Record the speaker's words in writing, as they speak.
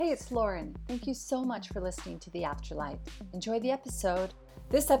Hey, it's Lauren. Thank you so much for listening to The Afterlife. Enjoy the episode.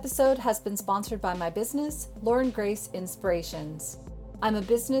 This episode has been sponsored by my business, Lauren Grace Inspirations. I'm a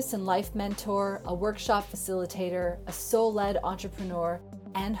business and life mentor, a workshop facilitator, a soul-led entrepreneur,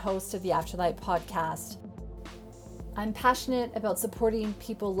 and host of the Afterlife podcast. I'm passionate about supporting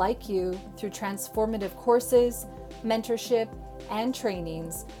people like you through transformative courses, mentorship, and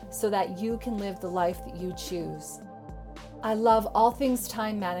trainings so that you can live the life that you choose. I love all things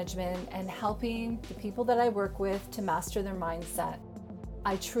time management and helping the people that I work with to master their mindset.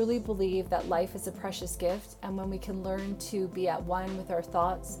 I truly believe that life is a precious gift, and when we can learn to be at one with our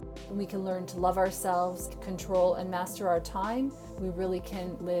thoughts, when we can learn to love ourselves, control and master our time, we really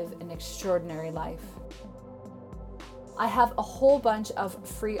can live an extraordinary life. I have a whole bunch of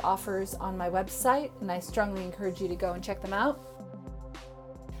free offers on my website, and I strongly encourage you to go and check them out.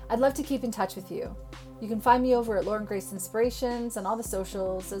 I'd love to keep in touch with you. You can find me over at Lauren Grace Inspirations and all the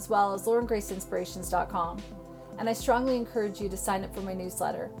socials, as well as laurengraceinspirations.com. And I strongly encourage you to sign up for my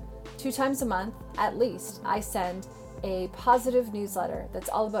newsletter. 2 times a month, at least, I send a positive newsletter that's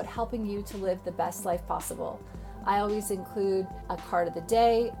all about helping you to live the best life possible. I always include a card of the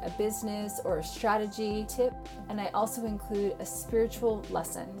day, a business or a strategy tip, and I also include a spiritual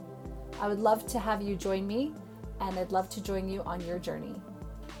lesson. I would love to have you join me, and I'd love to join you on your journey.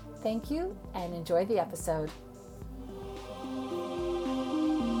 Thank you and enjoy the episode.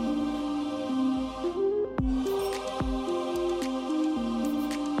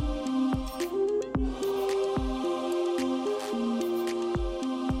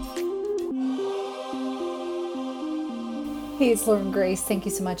 Hey, it's Lauren Grace. Thank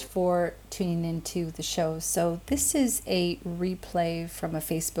you so much for tuning into the show. So this is a replay from a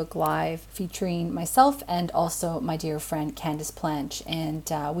Facebook Live featuring myself and also my dear friend Candice Planche.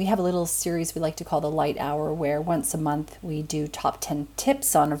 And we have a little series we like to call the Light Hour, where once a month we do top 10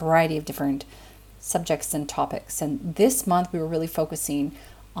 tips on a variety of different subjects and topics. And this month we were really focusing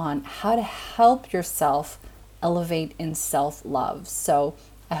on how to help yourself elevate in self-love. So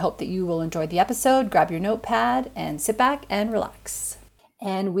I hope that you will enjoy the episode. Grab your notepad and sit back and relax.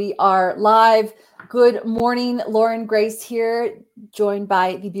 And we are live. Good morning, Lauren Grace here, joined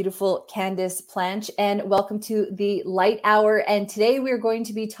by the beautiful Candice Planche, and welcome to the Light Hour. And today we are going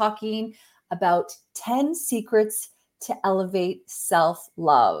to be talking about 10 secrets to elevate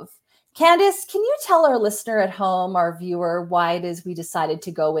self-love. Candice, can you tell our listener at home, our viewer, why it is we decided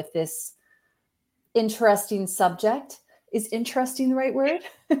to go with this interesting subject? Is interesting the right word?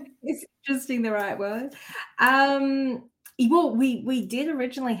 Is interesting the right word? Well, we did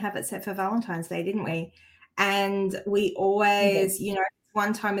originally have it set for Valentine's Day, didn't we? And we always,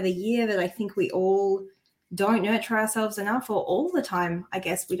 one time of the year that I think we all don't nurture ourselves enough, or all the time, I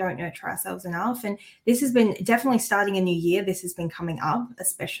guess we don't nurture ourselves enough. And this has been definitely starting a new year. This has been coming up,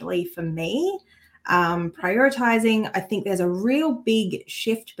 especially for me. Prioritizing, I think there's a real big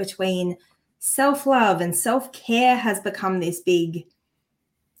shift between self-love and self-care has become this big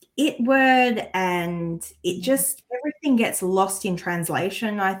it word, and it just, everything gets lost in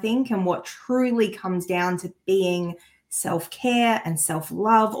translation, I think. And what truly comes down to being self-care and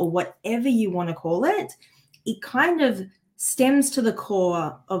self-love, or whatever you want to call it, it kind of stems to the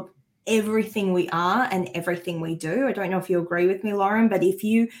core of everything we are and everything we do. I don't know if you agree with me, Lauren, but if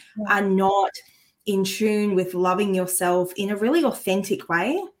you are not in tune with loving yourself in a really authentic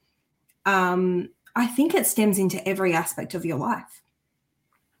way, I think it stems into every aspect of your life.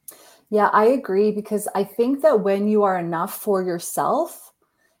 Yeah, I agree, because I think that when you are enough for yourself,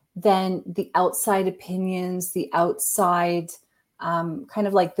 then the outside opinions, the outside kind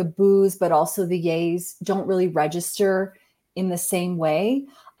of like the boos, but also the yays don't really register in the same way.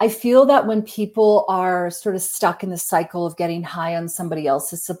 I feel that when people are sort of stuck in the cycle of getting high on somebody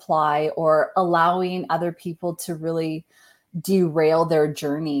else's supply, or allowing other people to really derail their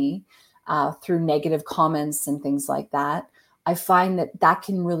journey through negative comments and things like that, I find that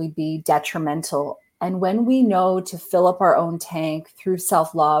can really be detrimental. And when we know to fill up our own tank through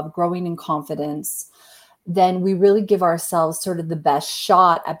self-love, growing in confidence, then we really give ourselves sort of the best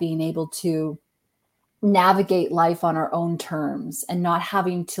shot at being able to navigate life on our own terms, and not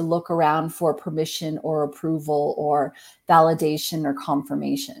having to look around for permission or approval or validation or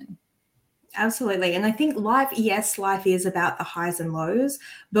confirmation. Absolutely. And I think life is about the highs and lows,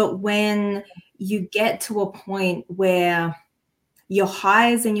 but when you get to a point where your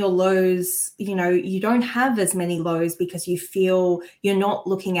highs and your lows, you don't have as many lows because you feel you're not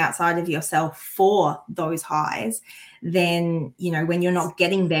looking outside of yourself for those highs, then, when you're not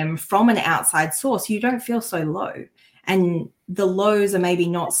getting them from an outside source, you don't feel so low. And the lows are maybe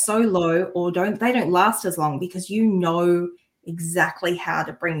not so low, or they don't last as long because exactly how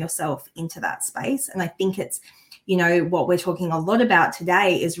to bring yourself into that space. And I think it's, you know, what we're talking a lot about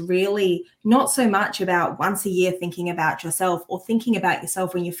today is really not so much about once a year thinking about yourself or thinking about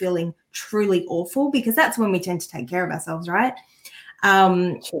yourself when you're feeling truly awful, because that's when we tend to take care of ourselves, right?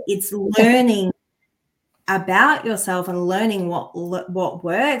 It's learning about yourself and learning what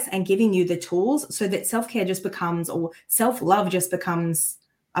works and giving you the tools so that self-care just becomes, or self-love just becomes,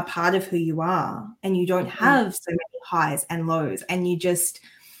 a part of who you are, and you don't have so many highs and lows, and you just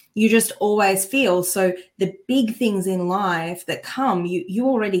always feel. So the big things in life that come, you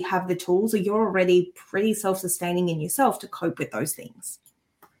already have the tools, or you're already pretty self-sustaining in yourself to cope with those things.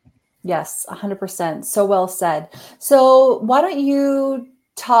 Yes, 100%. So well said. So why don't you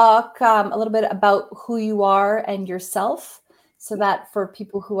talk a little bit about who you are and yourself, so that for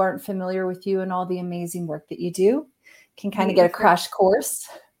people who aren't familiar with you and all the amazing work that you do can kind of get a crash course.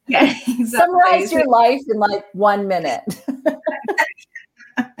 Yeah, exactly. Summarize your life in like 1 minute.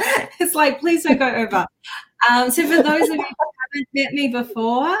 It's like, please don't go over. So for those of you who haven't met me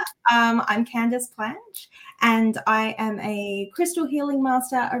before, I'm Candice Planche, and I am a crystal healing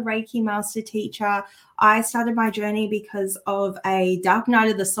master, a Reiki master teacher. I started my journey because of a dark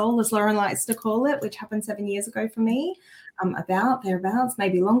night of the soul, as Lauren likes to call it, which happened 7 years ago for me, thereabouts,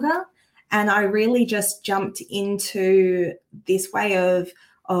 maybe longer. And I really just jumped into this way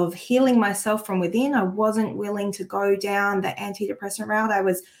of healing myself from within. I wasn't willing to go down the antidepressant route.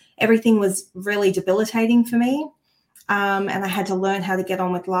 Everything was really debilitating for me. And I had to learn how to get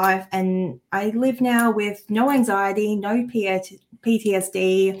on with life. And I live now with no anxiety, no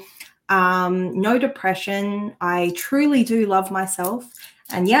PTSD, no depression. I truly do love myself.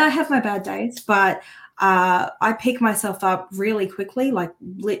 And yeah, I have my bad days, but I pick myself up really quickly, like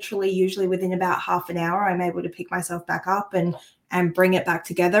literally usually within about half an hour, I'm able to pick myself back up and bring it back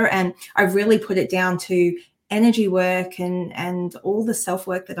together. And I really put it down to energy work and all the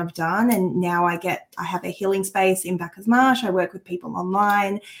self-work that I've done. And now I have a healing space in Bacchus Marsh. I work with people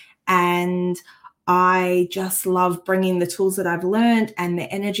online, and I just love bringing the tools that I've learned and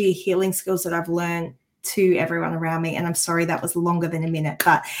the energy healing skills that I've learned to everyone around me. And I'm sorry that was longer than a minute,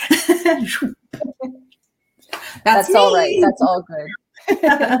 but that's all right. That's all good.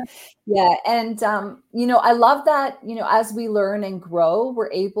 Yeah. And, I love that, as we learn and grow,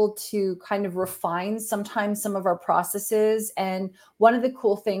 we're able to kind of refine sometimes some of our processes. And one of the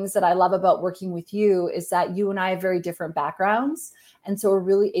cool things that I love about working with you is that you and I have very different backgrounds. And so we're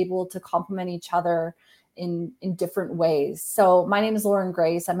really able to complement each other in different ways. So my name is Lauren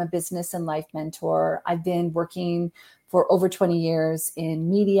Grace. I'm a business and life mentor. I've been working for over 20 years in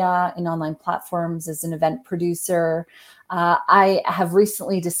media, in online platforms, as an event producer. I have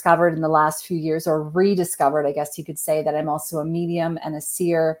recently discovered in the last few years, or rediscovered, I guess you could say, that I'm also a medium and a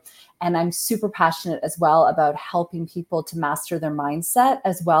seer. And I'm super passionate as well about helping people to master their mindset,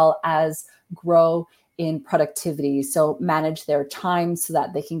 as well as grow in productivity. So manage their time so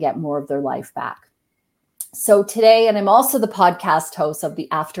that they can get more of their life back. So today, and I'm also the podcast host of the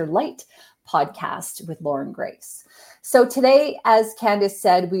After Light podcast with Lauren Grace. So today, as Candice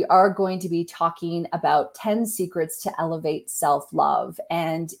said, we are going to be talking about 10 secrets to elevate self-love.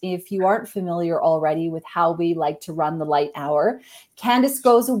 And if you aren't familiar already with how we like to run the Light Hour, Candice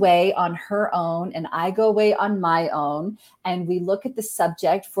goes away on her own and I go away on my own. And we look at the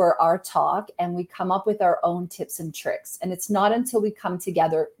subject for our talk and we come up with our own tips and tricks. And it's not until we come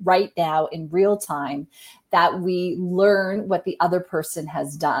together right now in real time that we learn what the other person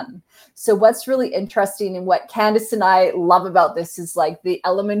has done. So what's really interesting and what Candice and I love about this is like the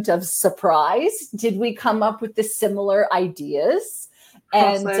element of surprise. Did we come up with the similar ideas?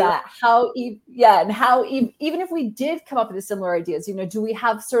 And even if we did come up with the similar ideas, do we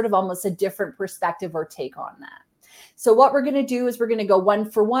have sort of almost a different perspective or take on that? So what we're going to do is we're going to go one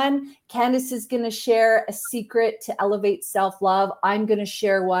for one. Candice is going to share a secret to elevate self-love. I'm going to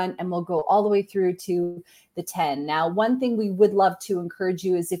share one, and we'll go all the way through to the 10. Now, one thing we would love to encourage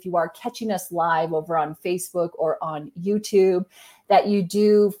you is if you are catching us live over on Facebook or on YouTube, that you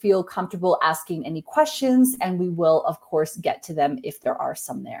do feel comfortable asking any questions, and we will, of course, get to them if there are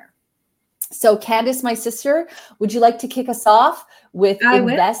some there. So Candice, my sister, would you like to kick us off with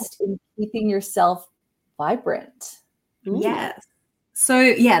invest in keeping yourself vibrant? Ooh. Yes. So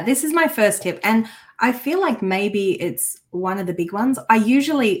yeah, this is my first tip. And I feel like maybe it's one of the big ones. I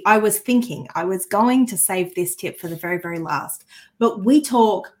was thinking I was going to save this tip for the very, very last, but we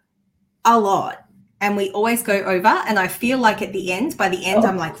talk a lot and we always go over. And I feel like by the end,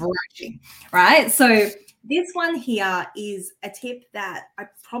 I'm like rushing, right? So this one here is a tip that I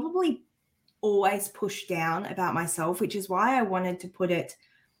probably always push down about myself, which is why I wanted to put it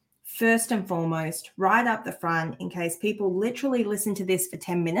first and foremost, right up the front, in case people literally listen to this for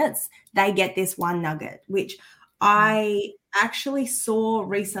 10 minutes, they get this one nugget, which I actually saw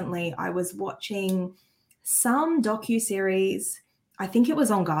recently. I was watching some docuseries, I think it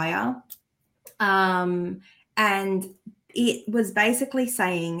was on Gaia, and it was basically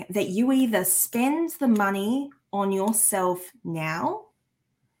saying that you either spend the money on yourself now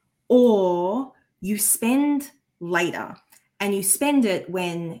or you spend later, and you spend it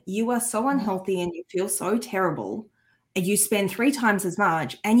when you are so unhealthy and you feel so terrible, and you spend 3 times as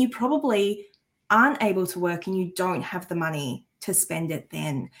much, and you probably aren't able to work and you don't have the money to spend it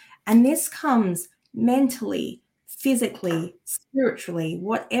then. And this comes mentally, physically, spiritually,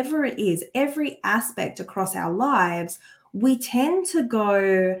 whatever it is, every aspect across our lives. We tend to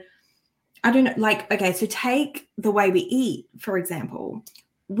go, I don't know, like, okay, so take the way we eat, for example.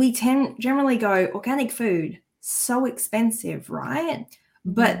 We generally go, organic food, so expensive, right?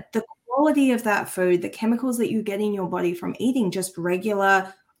 But the quality of that food, the chemicals that you get in your body from eating just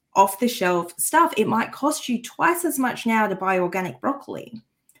regular off the shelf stuff, it might cost you twice as much now to buy organic broccoli.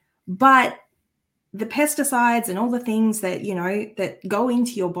 But the pesticides and all the things that, you know, that go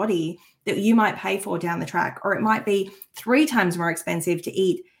into your body that you might pay for down the track, or it might be 3 times more expensive to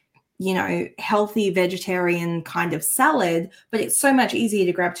eat, you know, healthy vegetarian kind of salad, but it's so much easier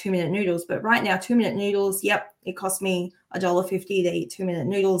to grab 2-minute noodles. But right now, 2-minute noodles, yep, it costs me $1.50 to eat 2-minute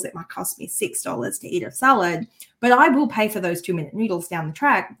noodles. It might cost me $6 to eat a salad, but I will pay for those 2-minute noodles down the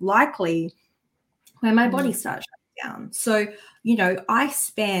track, likely when my body starts shutting down. So, you know,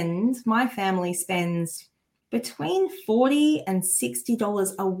 my family spends between $40 and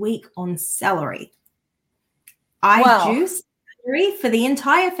 $60 a week on celery. I juice for the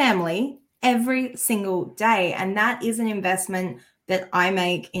entire family every single day. And that is an investment that I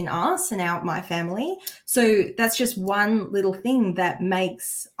make in us and my family. So that's just one little thing that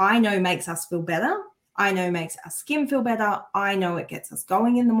I know makes us feel better. I know makes our skin feel better. I know it gets us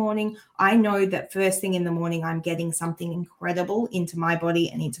going in the morning. I know that first thing in the morning, I'm getting something incredible into my body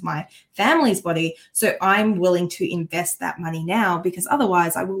and into my family's body. So I'm willing to invest that money now, because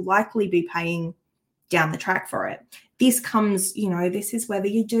otherwise I will likely be paying down the track for it. This comes, you know, this is whether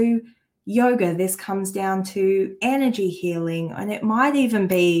you do yoga, this comes down to energy healing, and it might even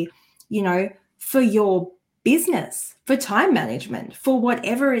be, you know, for your business, for time management, for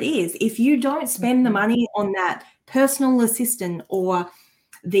whatever it is. If you don't spend the money on that personal assistant or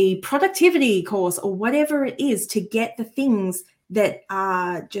the productivity course or whatever it is to get the things that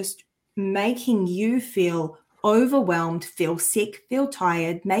are just making you feel overwhelmed, feel sick, feel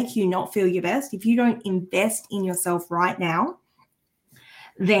tired, make you not feel your best, if you don't invest in yourself right now,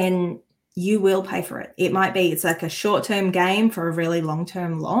 then you will pay for it. It might be, it's like a short-term gain for a really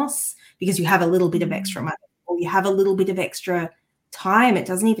long-term loss, because you have a little bit of extra money or you have a little bit of extra time. It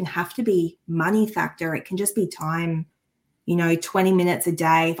doesn't even have to be money factor. It can just be time, you know, 20 minutes a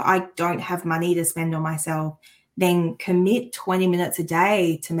day. If I don't have money to spend on myself, then commit 20 minutes a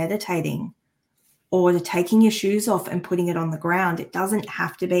day to meditating or to taking your shoes off and putting it on the ground. It doesn't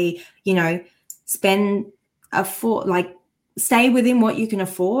have to be, you know, stay within what you can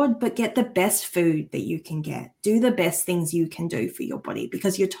afford, but get the best food that you can get. Do the best things you can do for your body,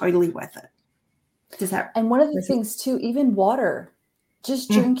 because you're totally worth it. And one of the things too, even water,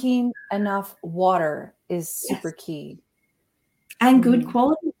 just drinking enough water is super key. And good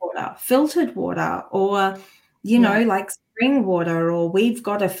quality water, filtered water, or, you know, like spring water, or we've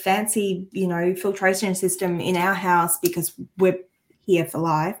got a fancy, you know, filtration system in our house because we're here for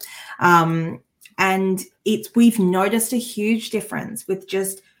life. And we've noticed a huge difference with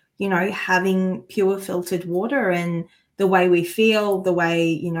just, you know, having pure filtered water, and the way we feel, the way,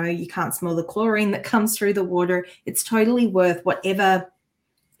 you know, you can't smell the chlorine that comes through the water. It's totally worth whatever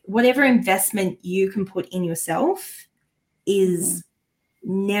investment you can put in yourself is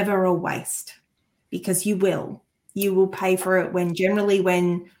never a waste, because you will pay for it when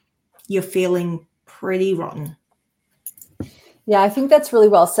you're feeling pretty rotten. Yeah, I think that's really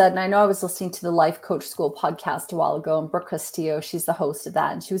well said. And I know I was listening to the Life Coach School podcast a while ago, and Brooke Castillo, she's the host of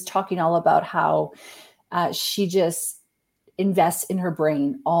that. And she was talking all about how she just invests in her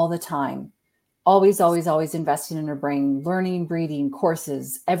brain all the time. Always, always, always investing in her brain, learning, reading,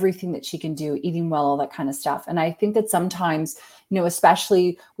 courses, everything that she can do, eating well, all that kind of stuff. And I think that sometimes, you know,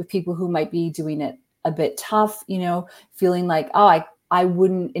 especially with people who might be doing it a bit tough, you know, feeling like, oh, I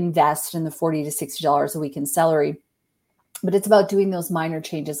wouldn't invest in the $40 to $60 a week in celery. But it's about doing those minor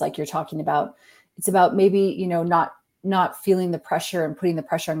changes like you're talking about. It's about maybe, you know, not feeling the pressure and putting the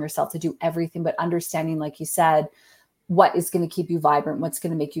pressure on yourself to do everything, but understanding, like you said, what is going to keep you vibrant, what's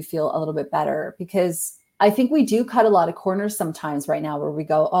going to make you feel a little bit better. Because I think we do cut a lot of corners sometimes right now where we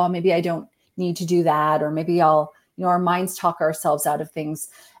go, oh, maybe I don't need to do that. Or maybe I'll, our minds talk ourselves out of things.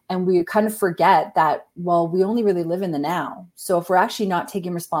 And we kind of forget that, well, we only really live in the now. So if we're actually not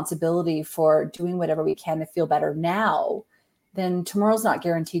taking responsibility for doing whatever we can to feel better now, then tomorrow's not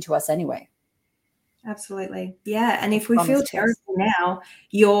guaranteed to us anyway. Absolutely. Yeah. And if we feel terrible now,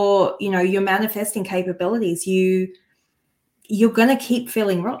 your manifesting capabilities, you're going to keep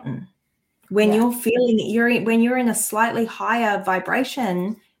feeling rotten. When when you're in a slightly higher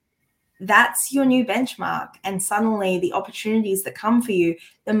vibration, that's your new benchmark. And suddenly the opportunities that come for you,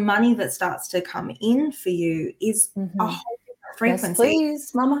 the money that starts to come in for you is a whole different frequency. Yes,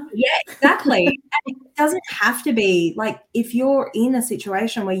 please, mama. Yeah, exactly. And it doesn't have to be like, if you're in a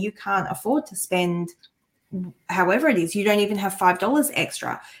situation where you can't afford to spend however it is, you don't even have $5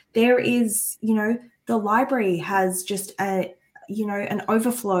 extra. There is, the library has just an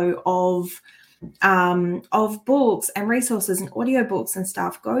overflow of books and resources and audiobooks and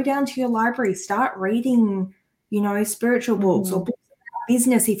stuff. Go down to your library, start reading, spiritual books or books about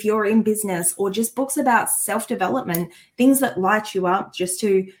business if you're in business, or just books about self-development, things that light you up just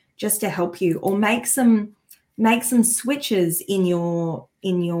to help you, or make some switches in your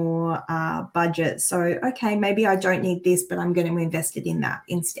budget. So, okay, maybe I don't need this, but I'm going to invest it in that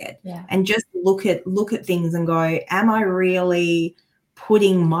instead. Yeah. And just look at things and go, am I really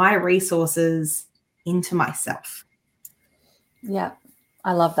putting my resources into myself? Yeah,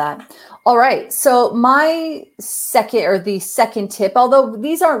 I love that. All right. So the second tip, although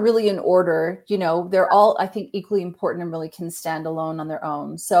these aren't really in order, they're all, I think, equally important and really can stand alone on their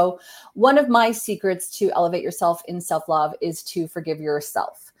own. So one of my secrets to elevate yourself in self-love is to forgive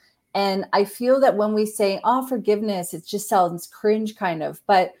yourself. And I feel that when we say, oh, forgiveness, it just sounds cringe kind of,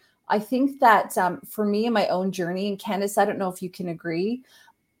 but I think that for me in my own journey, and Candice, I don't know if you can agree,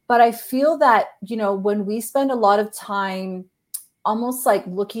 but I feel that, when we spend a lot of time almost like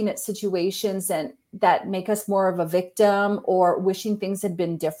looking at situations and that make us more of a victim or wishing things had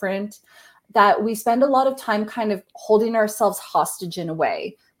been different, that we spend a lot of time kind of holding ourselves hostage in a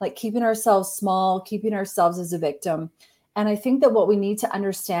way, like keeping ourselves small, keeping ourselves as a victim. And I think that what we need to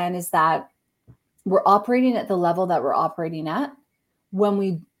understand is that we're operating at the level that we're operating at. When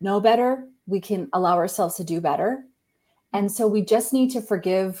we know better, we can allow ourselves to do better. And so we just need to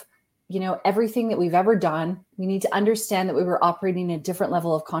forgive, everything that we've ever done. We need to understand that we were operating at a different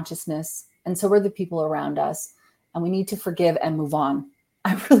level of consciousness. And so were the people around us. And we need to forgive and move on.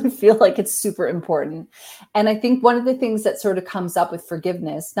 I really feel like it's super important. And I think one of the things that sort of comes up with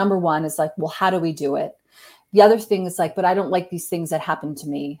forgiveness, number one, is like, well, how do we do it? The other thing is like, but I don't like these things that happened to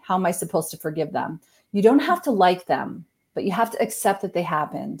me. How am I supposed to forgive them? You don't have to like them, but you have to accept that they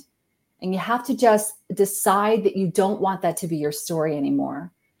happened. And you have to just decide that you don't want that to be your story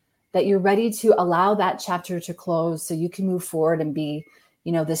anymore, that you're ready to allow that chapter to close so you can move forward and be,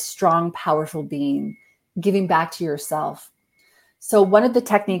 this strong, powerful being, giving back to yourself. So one of the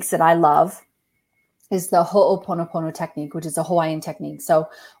techniques that I love is the Ho'oponopono technique, which is a Hawaiian technique. So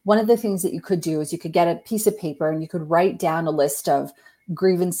one of the things that you could do is you could get a piece of paper and you could write down a list of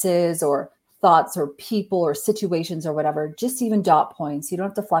grievances or thoughts or people or situations or whatever, just even dot points. You don't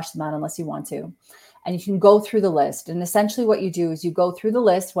have to flush them out unless you want to. And you can go through the list. And essentially what you do is you go through the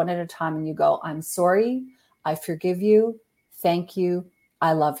list one at a time and you go, I'm sorry, I forgive you, thank you,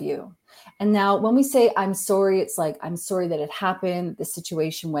 I love you. And now when we say I'm sorry, it's like, I'm sorry that it happened, the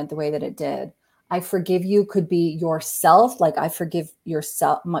situation went the way that it did. I forgive you could be yourself, like I forgive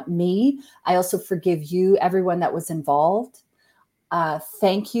yourself, me. I also forgive you, everyone that was involved.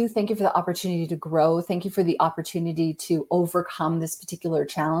 Thank you. Thank you for the opportunity to grow. Thank you for the opportunity to overcome this particular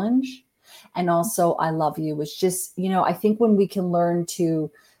challenge. And also, I love you, which just, I think when we can learn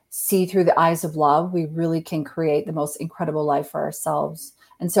to see through the eyes of love, we really can create the most incredible life for ourselves.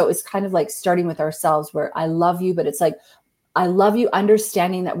 And so it's kind of like starting with ourselves where I love you, but it's like, I love you,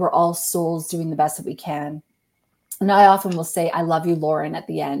 understanding that we're all souls doing the best that we can. And I often will say, I love you, Lauren, at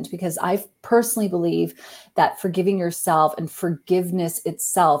the end, because I personally believe that forgiving yourself and forgiveness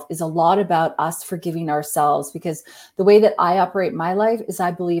itself is a lot about us forgiving ourselves, because the way that I operate my life is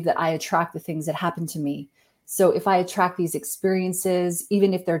I believe that I attract the things that happen to me. So if I attract these experiences,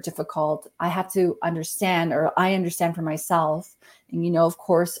 even if they're difficult, I have to understand, or I understand for myself. And, of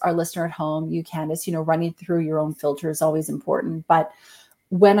course, our listener at home, you, Candice, running through your own filter is always important. But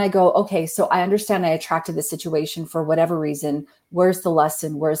when I go, okay, so I understand I attracted this situation for whatever reason, where's the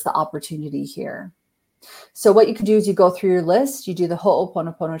lesson? Where's the opportunity here? So what you can do is you go through your list, you do the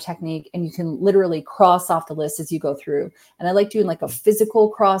Ho'oponopono technique, and you can literally cross off the list as you go through. And I like doing like a physical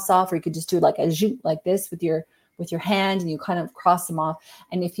cross off, or you could just do like a zoom like this with your with your hand and you kind of cross them off.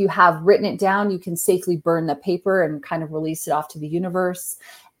 And if you have written it down, you can safely burn the paper and kind of release it off to the universe,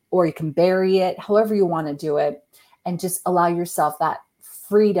 or you can bury it, however you want to do it, and just allow yourself that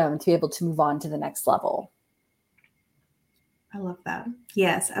freedom to be able to move on to the next level. I love that.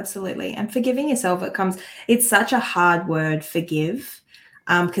 Yes, absolutely. And forgiving yourself, it's such a hard word, forgive,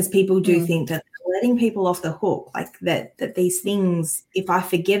 because people do think that letting people off the hook, like that these things, if I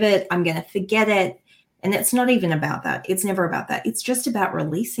forgive it, I'm going to forget it. And it's not even about that. It's never about that. It's just about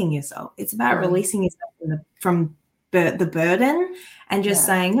releasing yourself. It's about releasing yourself from the burden and just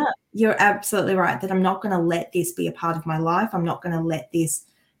saying, no, you're absolutely right, that I'm not going to let this be a part of my life. I'm not going to let this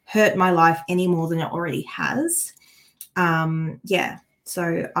hurt my life any more than it already has.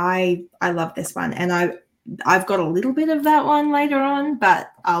 So I love this one, and I've got a little bit of that one later on,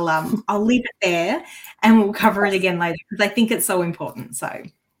 but I'll leave it there and we'll cover it again later because I think it's so important. So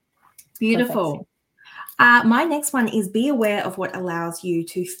beautiful. My next one is be aware of what allows you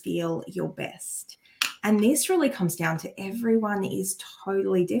to feel your best. And this really comes down to everyone is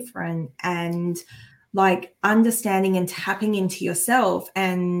totally different, and like understanding and tapping into yourself.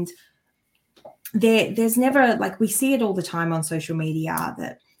 And there's never, like, we see it all the time on social media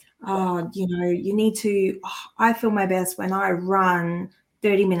that, you need to, I feel my best when I run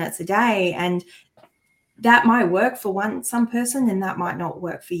 30 minutes a day. And that might work for some person and that might not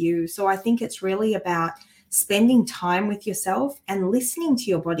work for you. So I think it's really about spending time with yourself and listening to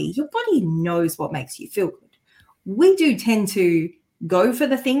your body. Your body knows what makes you feel good. We do tend to go for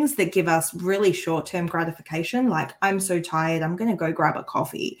the things that give us really short-term gratification, like I'm so tired, I'm going to go grab a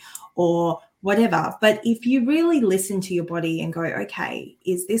coffee or whatever. But if you really listen to your body and go, okay,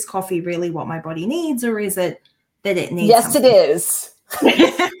 is this coffee really what my body needs, or is it that it needs Yes, something? it is.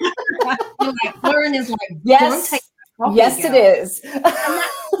 Like, Lauren is like, yes, don't take coffee, yes, girl. It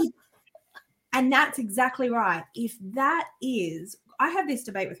is. And that's exactly right. If that is, I have this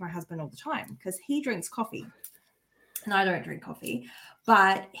debate with my husband all the time because he drinks coffee and I don't drink coffee,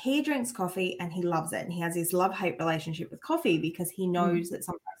 but he drinks coffee and he loves it. And he has this love-hate relationship with coffee because he knows that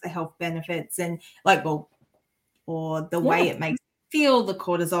sometimes the health benefits and or the way it makes him feel, the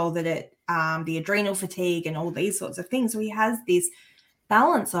cortisol that it, the adrenal fatigue and all these sorts of things. So he has this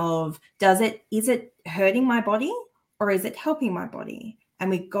balance of, is it hurting my body or is it helping my body? And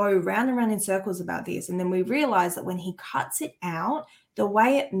we go round and round in circles about this. And then we realize that when he cuts it out, the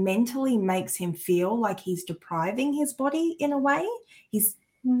way it mentally makes him feel like he's depriving his body in a way, he's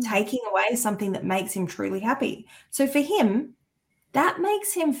taking away something that makes him truly happy. So for him, that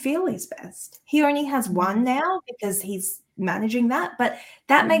makes him feel his best. He only has one now because he's managing that, but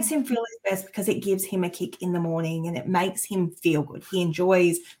that makes him feel his best because it gives him a kick in the morning and it makes him feel good. He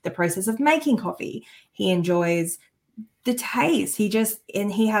enjoys the process of making coffee. He enjoys the taste. He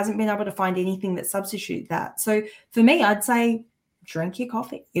hasn't been able to find anything that substitutes that. So for me, I'd say drink your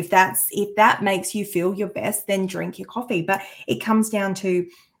coffee. If that makes you feel your best, then drink your coffee. But it comes down to,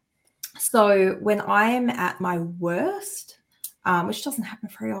 so when I am at my worst, which doesn't happen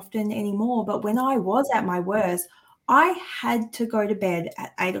very often anymore, but when I was at my worst, I had to go to bed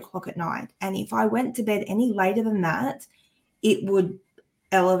at 8:00 at night. And if I went to bed any later than that, it would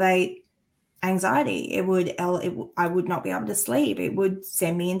elevate anxiety. I would not be able to sleep. It would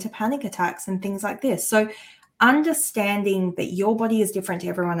send me into panic attacks and things like this. So understanding that your body is different to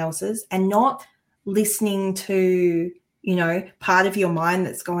everyone else's and not listening to, part of your mind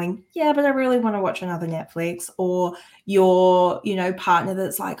that's going, yeah, but I really want to watch another Netflix, or your, partner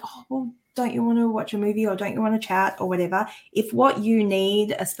that's like, oh, well, don't you want to watch a movie or don't you want to chat or whatever? If what you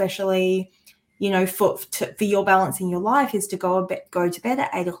need, especially, for your balance in your life is to go to bed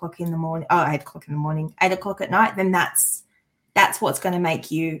at 8:00 in the morning, 8:00 at night, then that's what's going to make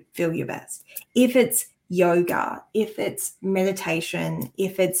you feel your best. If it's yoga, if it's meditation,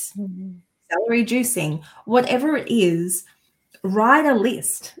 if it's celery juicing, whatever it is, write a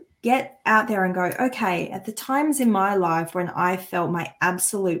list. Get out there and go, okay, at the times in my life when I felt my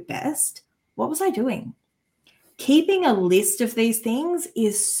absolute best, what was I doing? Keeping a list of these things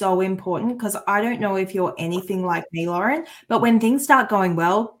is so important because I don't know if you're anything like me, Lauren, but when things start going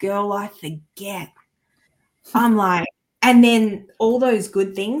well, girl, I forget. I'm like, and then all those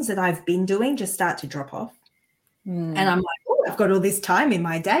good things that I've been doing just start to drop off. And I'm like, oh, I've got all this time in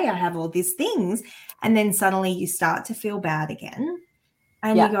my day. I have all these things. And then suddenly you start to feel bad again.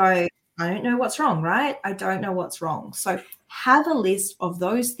 And you go, I don't know what's wrong, right? I don't know what's wrong. So have a list of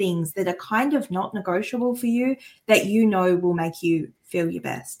those things that are kind of not negotiable for you that will make you feel your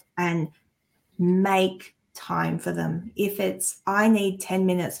best, and make time for them. If it's, I need 10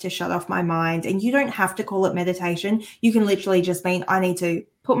 minutes to shut off my mind, and you don't have to call it meditation. You can literally just mean, I need to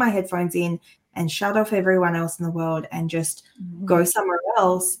put my headphones in, and shut off everyone else in the world and just go somewhere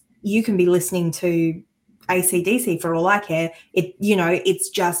else, you can be listening to AC/DC for all I care. It's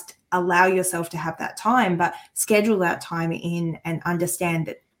just allow yourself to have that time, but schedule that time in and understand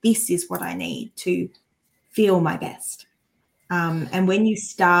that this is what I need to feel my best. And when you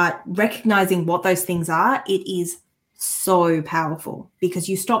start recognizing what those things are, it is so powerful, because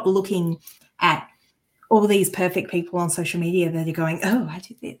you stop looking at all these perfect people on social media that are going, oh, I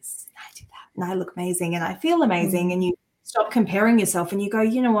do this, and I do that, and I look amazing, and I feel amazing. And you stop comparing yourself and you go,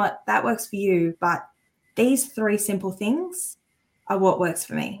 you know what, that works for you, but these 3 simple things are what works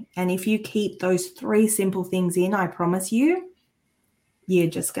for me. And if you keep those 3 simple things in, I promise you, you're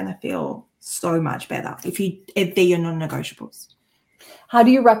just going to feel so much better if they're your non-negotiables. How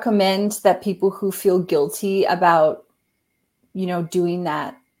do you recommend that people who feel guilty about, doing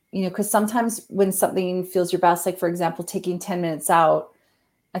that, because sometimes when something feels your best, like for example, taking 10 minutes out,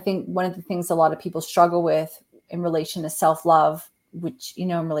 I think one of the things a lot of people struggle with in relation to self-love, which, in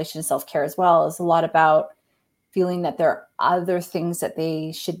relation to self-care as well, is a lot about feeling that there are other things that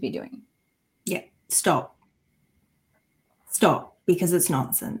they should be doing. Yeah. Stop, because it's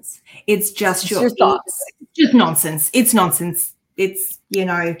nonsense. It's just your thoughts. It's just nonsense. It's nonsense. It's,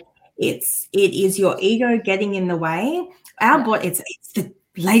 it is your ego getting in the way. Our body, it's the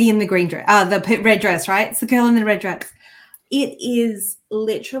lady in the green dress, the red dress, right? It's the girl in the red dress. It is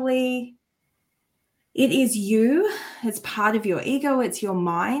literally, it is you. It's part of your ego. It's your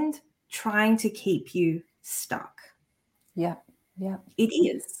mind trying to keep you stuck. Yeah. Yeah. It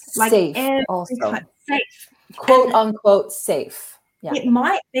is. Safe also. Safe. Quote unquote safe. Yeah. It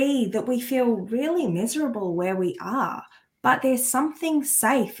might be that we feel really miserable where we are, but there's something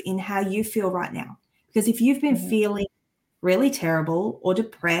safe in how you feel right now. Because if you've been feeling really terrible or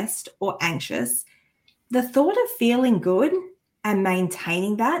depressed or anxious, the thought of feeling good and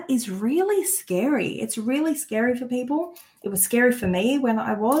maintaining that is really scary. It's really scary for people. It was scary for me when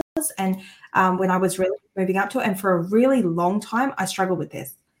I was, and when I was really moving up to it. And for a really long time, I struggled with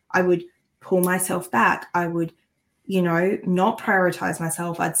this. I would pull myself back. I would, not prioritize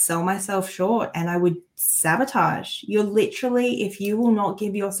myself. I'd sell myself short and I would sabotage. You're literally, if you will not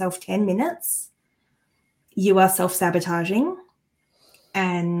give yourself 10 minutes, you are self-sabotaging,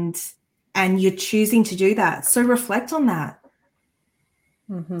 and you're choosing to do that. So reflect on that.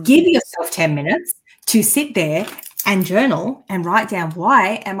 Give yourself 10 minutes to sit there and journal and write down,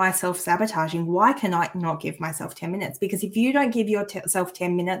 why am I self-sabotaging? Why can I not give myself 10 minutes? Because if you don't give yourself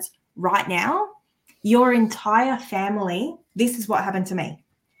 10 minutes right now, your entire family, this is what happened to me.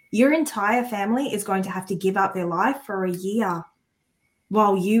 Your entire family is going to have to give up their life for a year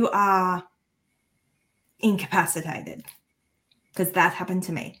while you are incapacitated, because that happened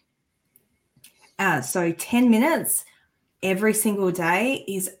to me. So 10 minutes every single day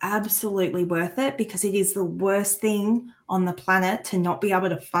is absolutely worth it, because it is the worst thing on the planet to not be able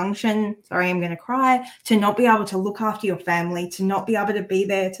to function. Sorry, I'm going to cry. To not be able to look after your family, to not be able to be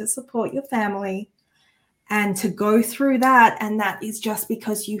there to support your family, and to go through that. And that is just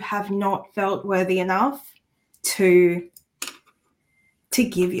because you have not felt worthy enough to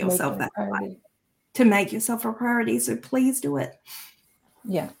give yourself that priority, to make yourself a priority. So please do it.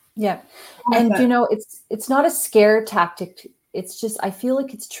 Yeah. Yeah. And it's not a scare tactic. It's just, I feel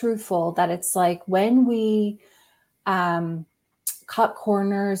like it's truthful that it's like when we cut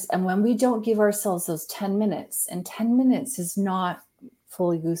corners and when we don't give ourselves those 10 minutes, and 10 minutes is not,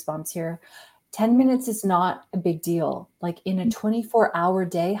 fully goosebumps here, 10 minutes is not a big deal. Like in a 24-hour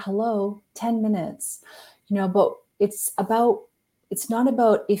day, 10 minutes, but it's not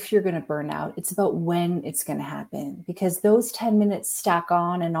about if you're going to burn out. It's about when it's going to happen, because those 10 minutes stack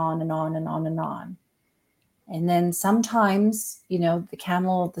on and on and on and on and on. And then sometimes,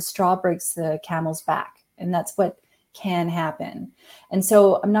 the straw breaks the camel's back, and that's what can happen. And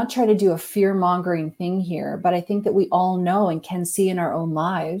so I'm not trying to do a fear-mongering thing here, but I think that we all know and can see in our own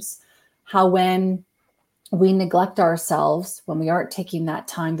lives how when we neglect ourselves, when we aren't taking that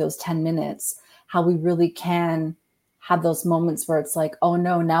time, those 10 minutes, how we really can have those moments where it's like, oh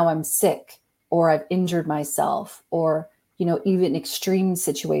no, now I'm sick, or I've injured myself, or, even extreme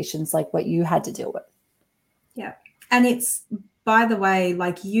situations like what you had to deal with. Yeah. And it's, by the way,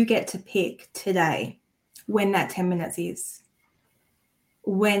 like, you get to pick today when that 10 minutes is.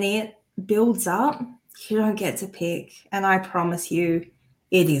 When it builds up, you don't get to pick. And I promise you,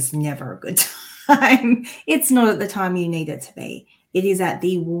 it is never a good time. It's not at the time you need it to be. It is at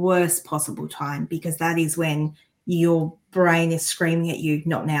the worst possible time, because that is when your brain is screaming at you,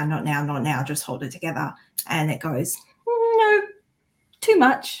 not now, not now, not now, just hold it together. And it goes, no, too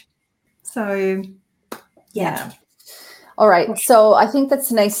much. So, yeah. All right. So I think that's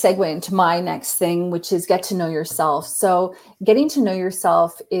a nice segue into my next thing, which is get to know yourself. So getting to know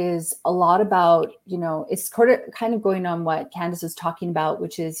yourself is a lot about, it's kind of going on what Candice was talking about,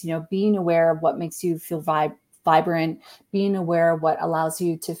 which is, being aware of what makes you feel vibrant, being aware of what allows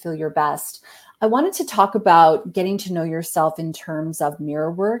you to feel your best. I wanted to talk about getting to know yourself in terms of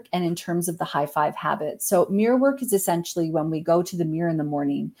mirror work and in terms of the high five habit. So mirror work is essentially when we go to the mirror in the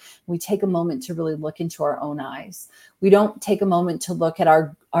morning, we take a moment to really look into our own eyes. We don't take a moment to look at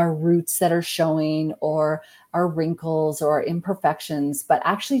our roots that are showing or our wrinkles or our imperfections, but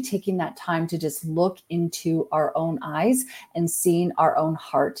actually taking that time to just look into our own eyes and seeing our own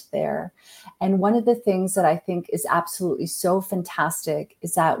heart there. And one of the things that I think is absolutely so fantastic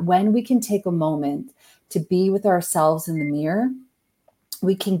is that when we can take a moment to be with ourselves in the mirror,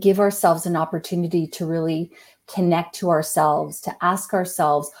 we can give ourselves an opportunity to really connect to ourselves, to ask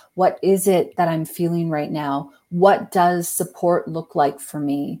ourselves, what is it that I'm feeling right now? What does support look like for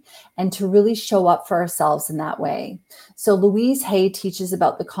me? And to really show up for ourselves in that way. So Louise Hay teaches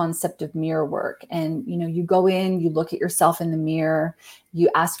about the concept of mirror work. And, you go in, you look at yourself in the mirror, you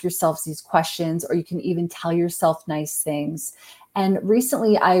ask yourself these questions, or you can even tell yourself nice things. And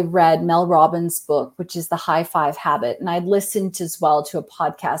recently I read Mel Robbins' book, which is The High Five Habit. And I listened as well to a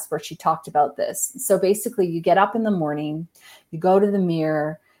podcast where she talked about this. So basically you get up in the morning, you go to the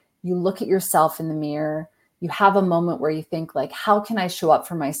mirror, you look at yourself in the mirror, you have a moment where you think like, how can I show up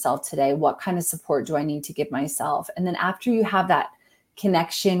for myself today? What kind of support do I need to give myself? And then after you have that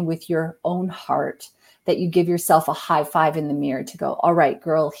connection with your own heart, that you give yourself a high five in the mirror to go, all right,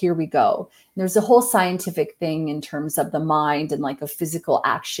 girl, here we go. And there's a whole scientific thing in terms of the mind and like a physical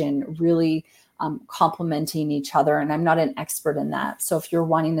action really complementing each other. And I'm not an expert in that. So if you're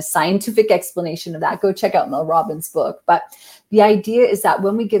wanting a scientific explanation of that, go check out Mel Robbins' book. But the idea is that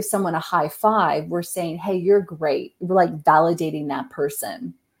when we give someone a high five, we're saying, hey, you're great. We're like validating that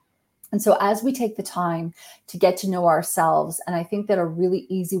person. And so as we take the time to get to know ourselves, and I think that a really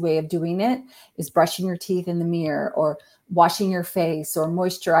easy way of doing it is brushing your teeth in the mirror or washing your face or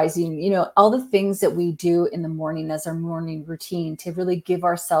moisturizing, all the things that we do in the morning as our morning routine to really give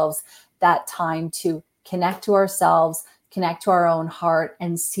ourselves that time to connect to ourselves, connect to our own heart,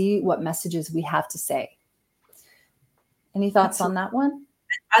 and see what messages we have to say. Any thoughts on that one?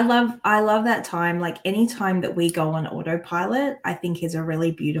 I love that time. Like any time that we go on autopilot, I think is a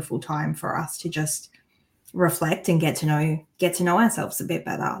really beautiful time for us to just reflect and get to know ourselves a bit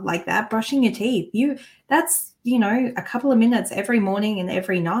better. Like that, brushing your teeth. That's a couple of minutes every morning and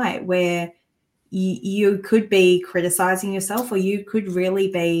every night where you could be criticizing yourself, or you could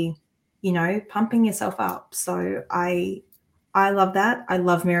really be, pumping yourself up. So I love that. I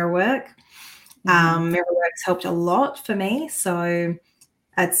love mirror work. Mirror work's helped a lot for me. So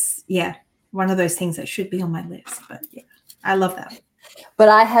that's, one of those things that should be on my list. But yeah, I love that. But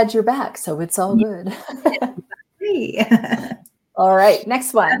I had your back, so it's all good. All right,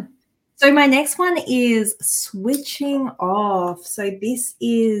 next one. So my next one is switching off. So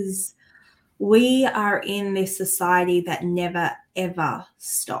we are in this society that never, ever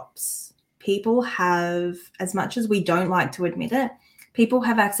stops. People have, as much as we don't like to admit it, people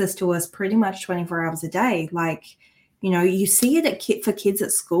have access to us pretty much 24 hours a day. Like, you see it for kids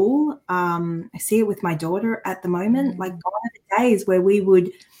at school. I see it with my daughter at the moment. Like, gone are the days where we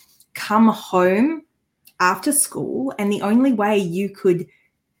would come home after school and the only way you could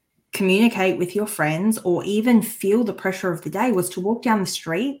communicate with your friends or even feel the pressure of the day was to walk down the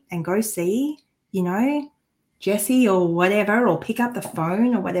street and go see, Jessie or whatever, or pick up the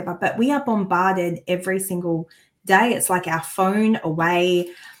phone or whatever. But we are bombarded every single day. It's like our phone away,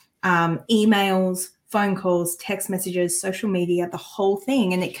 emails, phone calls, text messages, social media, the whole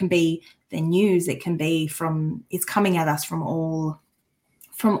thing. And it can be the news. It can be it's coming at us from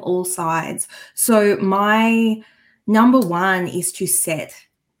all sides. So my number one is to set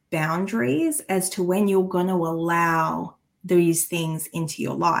boundaries as to when you're going to allow these things into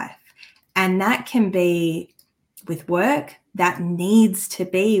your life. And that can be with work, that needs to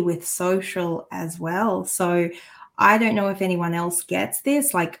be with social as well. So I don't know if anyone else gets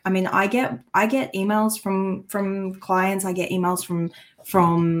this. Like, I mean, I get emails from clients. I get emails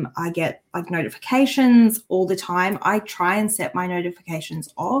I get like notifications all the time. I try and set my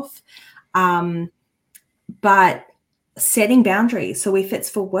notifications off. But setting boundaries. So if it's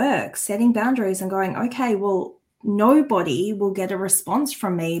for work, setting boundaries and going, okay, well, nobody will get a response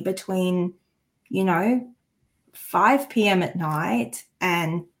from me between, 5 p.m. at night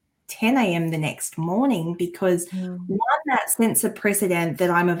and 10 a.m. the next morning, because one, that sets a precedent that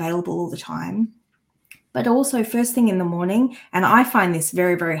I'm available all the time, but also first thing in the morning. And I find this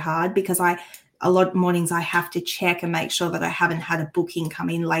very, very hard because I a lot of mornings I have to check and make sure that I haven't had a booking come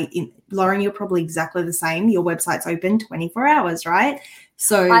in late. Lauren, you're probably exactly the same. Your website's open 24 hours, right?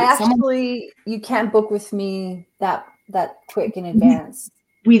 So you can't book with me that quick in advance.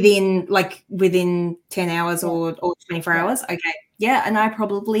 Within 10 hours or 24 hours. Okay. Yeah. And I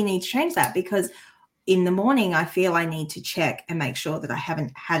probably need to change that, because in the morning I feel I need to check and make sure that I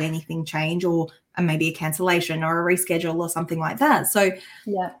haven't had anything change, or maybe a cancellation or a reschedule or something like that. So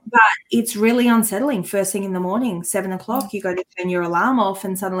but it's really unsettling. First thing in the morning, 7 o'clock, you go to turn your alarm off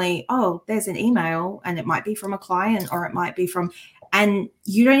and suddenly, oh, there's an email, and it might be from a client, or it might be from, and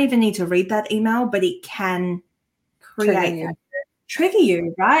you don't even need to read that email, but it can trigger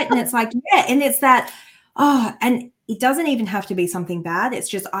you, right? And it's like, and it's that, and it doesn't even have to be something bad. It's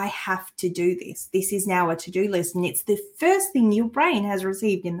just, I have to do this. This is now a to-do list, and it's the first thing your brain has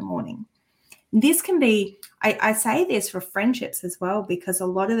received in the morning. This can be, I say this for friendships as well, because a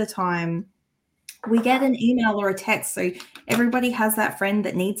lot of the time we get an email or a text. So everybody has that friend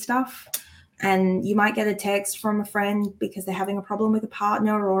that needs stuff. And you might get a text from a friend because they're having a problem with a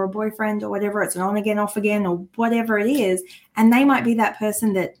partner or a boyfriend or whatever. It's an on again, off again, or whatever it is. And they might be that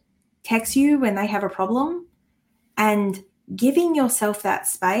person that texts you when they have a problem, and giving yourself that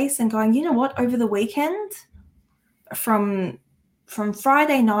space and going, you know what, over the weekend, from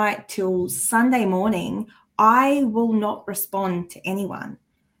Friday night till Sunday morning, I will not respond to anyone.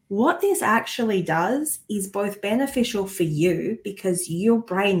 What this actually does is both beneficial for you, because your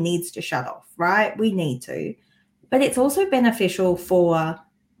brain needs to shut off, right? We need to. But it's also beneficial for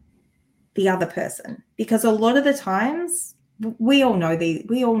the other person, because a lot of the times we all know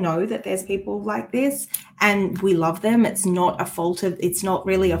that there's people like this, and we love them. It's not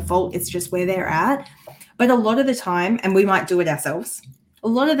really a fault. It's just where they're at. But a lot of the time, and we might do it ourselves, a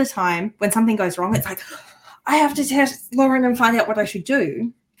lot of the time when something goes wrong, it's like, I have to text Lauren and find out what I should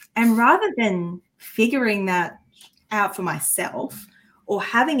do. And rather than figuring that out for myself, or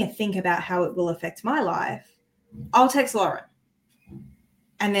having a think about how it will affect my life, I'll text Lauren.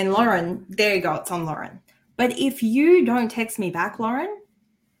 And then Lauren, there you go, it's on Lauren. But if you don't text me back, Lauren,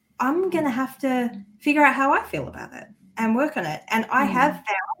 I'm going to have to figure out how I feel about it and work on it. And I have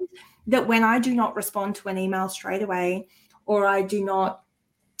found that when I do not respond to an email straight away, or I do not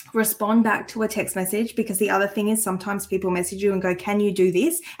respond back to a text message, because the other thing is, sometimes people message you and go, can you do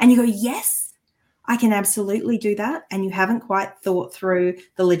this? And you go, yes, I can absolutely do that. And you haven't quite thought through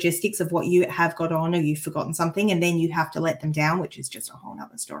the logistics of what you have got on, or you've forgotten something, and then you have to let them down, which is just a whole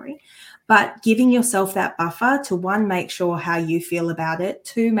nother story. But giving yourself that buffer to, one, make sure how you feel about it,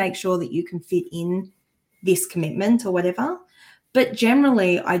 two, make sure that you can fit in this commitment or whatever. But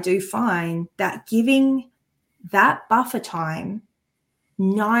generally, I do find that giving that buffer time,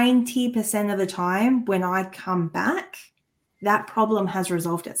 90% of the time when I come back, that problem has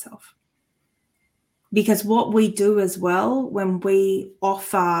resolved itself. Because what we do as well, when we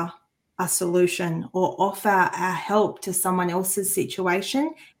offer a solution or offer our help to someone else's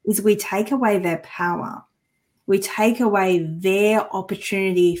situation, is we take away their power. We take away their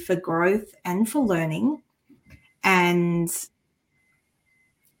opportunity for growth and for learning. And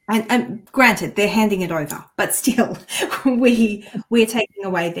granted, they're handing it over, but still, we're taking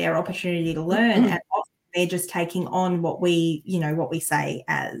away their opportunity to learn, and often they're just taking on what we say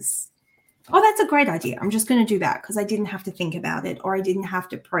as, oh, that's a great idea, I'm just going to do that because I didn't have to think about it, or I didn't have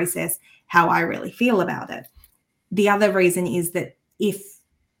to process how I really feel about it. The other reason is that if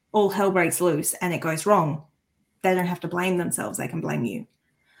all hell breaks loose and it goes wrong, they don't have to blame themselves, they can blame you.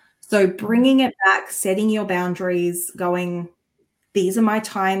 So bringing it back, setting your boundaries, going, these are my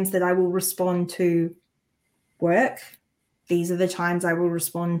times that I will respond to work. These are the times I will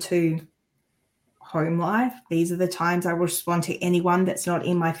respond to home life. These are the times I will respond to anyone that's not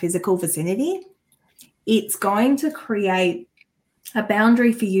in my physical vicinity. It's going to create a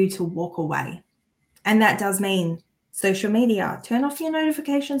boundary for you to walk away. And that does mean social media. Turn off your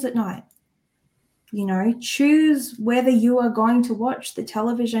notifications at night. Choose whether you are going to watch the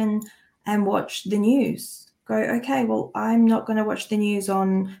television and watch the news. Go, okay, well, I'm not going to watch the news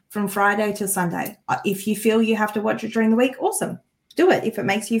from Friday to Sunday. If you feel you have to watch it during the week, awesome. Do it. If it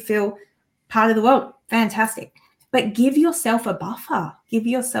makes you feel part of the world, fantastic. But give yourself a buffer. Give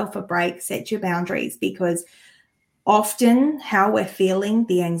yourself a break. Set your boundaries, because often how we're feeling,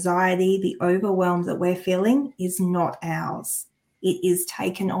 the anxiety, the overwhelm that we're feeling is not ours. It is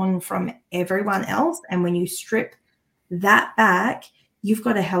taken on from everyone else. And when you strip that back, you've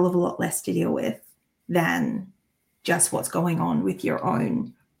got a hell of a lot less to deal with than just what's going on with your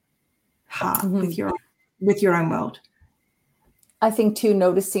own heart, with your own world. I think too,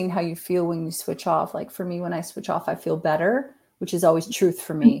 noticing how you feel when you switch off. Like for me, when I switch off, I feel better, which is always truth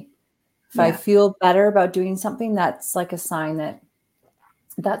for me. If I feel better about doing something, that's like a sign that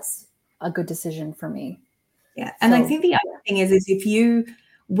that's a good decision for me. Yeah. And I think the other thing is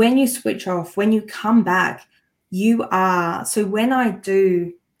when you switch off, when you come back, so when I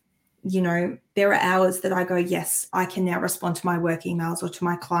do, there are hours that I go, yes, I can now respond to my work emails or to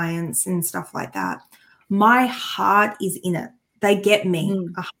my clients and stuff like that. My heart is in it. They get me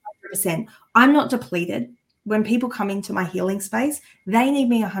 100%. I'm not depleted. When people come into my healing space, they need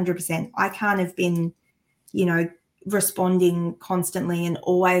me 100%. I can't have been, responding constantly and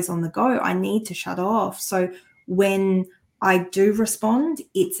always on the go. I need to shut off. So when I do respond,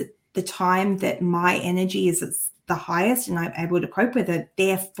 it's the time that my energy is at the highest and I'm able to cope with it.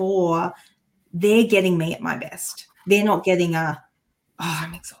 Therefore, they're getting me at my best. They're not getting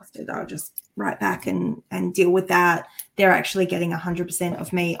I'm exhausted, I'll just right back and deal with that. They're actually getting 100%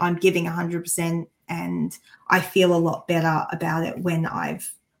 of me. I'm giving 100%, and I feel a lot better about it when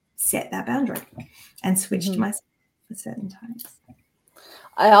I've set that boundary and switched myself at certain times.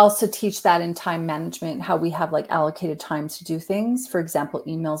 I also teach that in time management, how we have like allocated times to do things. For example,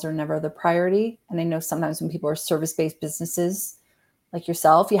 emails are never the priority. And I know sometimes when people are service-based businesses like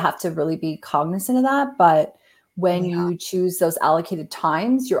yourself, you have to really be cognizant of that. But when you choose those allocated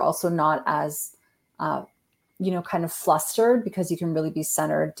times, you're also not as, kind of flustered, because you can really be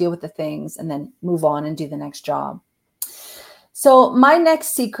centered, deal with the things, and then move on and do the next job. So my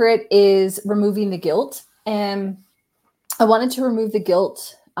next secret is removing the guilt. And I wanted to remove the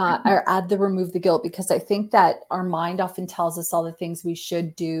guilt or add the remove the guilt, because I think that our mind often tells us all the things we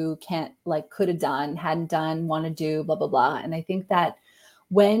should do, could have done, hadn't done, want to do, blah, blah, blah. And I think that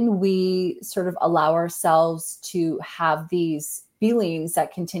when we sort of allow ourselves to have these feelings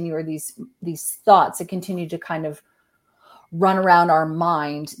that continue, or these thoughts that continue to kind of run around our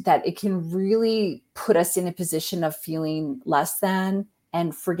mind, that it can really put us in a position of feeling less than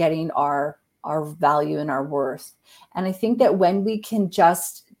and forgetting our value and our worth. And I think that when we can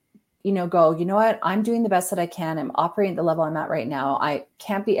just, go, you know what, I'm doing the best that I can. I'm operating at the level I'm at right now. I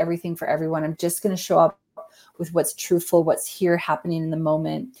can't be everything for everyone. I'm just going to show up with what's truthful, what's here happening in the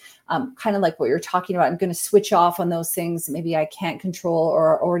moment. Kind of like what you're talking about. I'm going to switch off on those things that maybe I can't control, or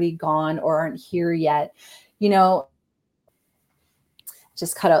are already gone, or aren't here yet.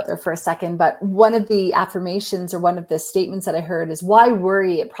 Just cut out there for a second. But one of the affirmations, or one of the statements that I heard is, why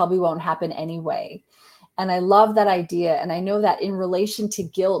worry? It probably won't happen anyway. And I love that idea. And I know that in relation to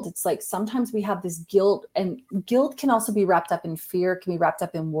guilt, it's like sometimes we have this guilt, and guilt can also be wrapped up in fear, can be wrapped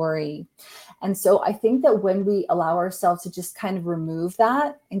up in worry. And so I think that when we allow ourselves to just kind of remove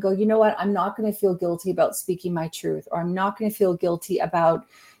that and go, you know what, I'm not going to feel guilty about speaking my truth, or I'm not going to feel guilty about,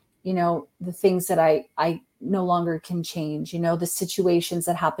 the things that I no longer can change, the situations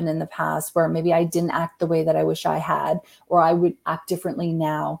that happened in the past where maybe I didn't act the way that I wish I had, or I would act differently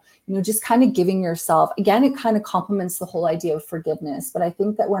now, just kind of giving yourself, again, it kind of complements the whole idea of forgiveness. But I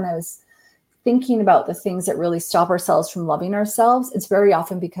think that when I was thinking about the things that really stop ourselves from loving ourselves, it's very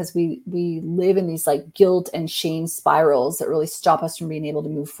often because we live in these like guilt and shame spirals that really stop us from being able to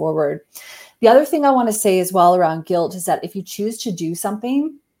move forward. The other thing I want to say as well around guilt is that if you choose to do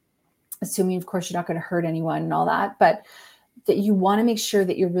something, assuming, of course, you're not going to hurt anyone and all that, but that you want to make sure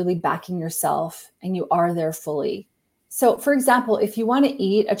that you're really backing yourself and you are there fully. So, for example, if you want to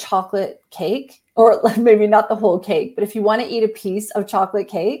eat a chocolate cake, or maybe not the whole cake, but if you want to eat a piece of chocolate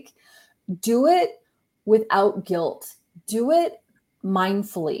cake, do it without guilt. Do it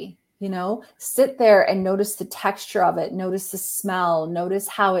mindfully, sit there and notice the texture of it, notice the smell, notice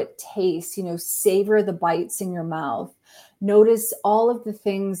how it tastes, savor the bites in your mouth. Notice all of the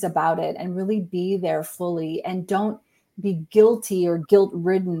things about it and really be there fully, and don't be guilty or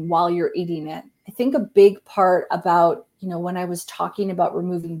guilt-ridden while you're eating it. I think a big part about, when I was talking about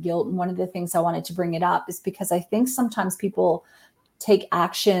removing guilt, and one of the things I wanted to bring it up is because I think sometimes people take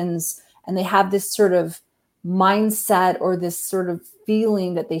actions and they have this sort of mindset or this sort of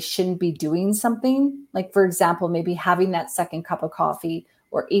feeling that they shouldn't be doing something. Like, for example, maybe having that second cup of coffee,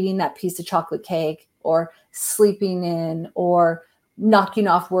 or eating that piece of chocolate cake, or sleeping in, or knocking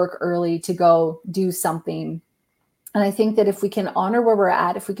off work early to go do something. And I think that if we can honor where we're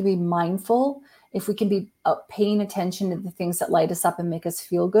at, if we can be mindful, if we can be paying attention to the things that light us up and make us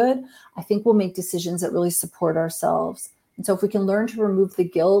feel good, I think we'll make decisions that really support ourselves. And so if we can learn to remove the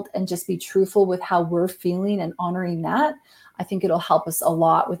guilt and just be truthful with how we're feeling and honoring that, I think it'll help us a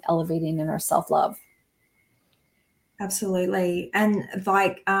lot with elevating in our self-love. Absolutely. And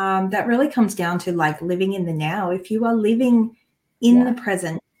that really comes down to like living in the now. If you are living in the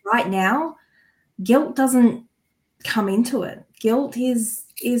present right now, guilt doesn't come into it. Guilt is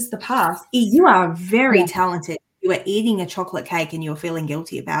the past. You are very talented you are eating a chocolate cake and you're feeling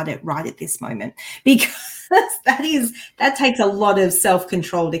guilty about it right at this moment, because that takes a lot of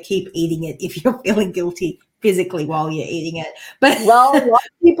self-control to keep eating it if you're feeling guilty physically while you're eating it. But well, a lot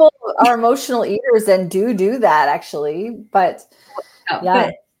of people are emotional eaters and do that actually. But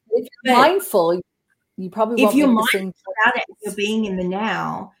yeah, if you're mindful, you probably won't if you're make mindful the same about it, you're being in the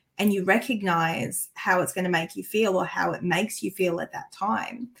now and you recognize how it's going to make you feel or how it makes you feel at that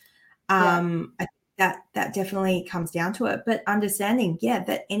time. I think that definitely comes down to it. But understanding,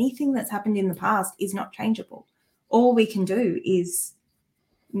 that anything that's happened in the past is not changeable. All we can do is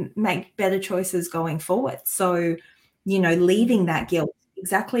make better choices going forward. So, leaving that guilt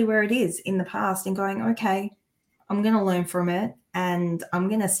exactly where it is in the past and going, okay, I'm going to learn from it and I'm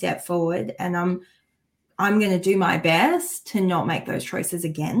going to step forward and I'm going to do my best to not make those choices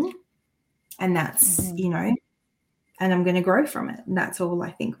again. And that's, and I'm going to grow from it. And that's all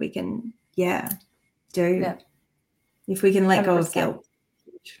I think we can, do. Yeah. If we can let 100%. Go of guilt.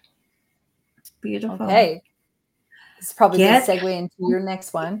 Beautiful. Okay. This is probably going to segue into your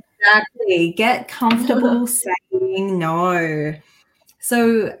next one. Exactly. Get comfortable saying no.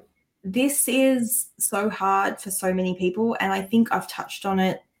 So this is so hard for so many people. And I think I've touched on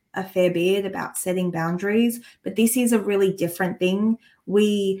it a fair bit about setting boundaries, but this is a really different thing.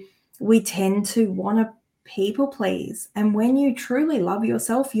 We tend to want to people please. And when you truly love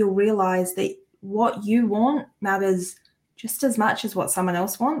yourself, you'll realize that what you want matters just as much as what someone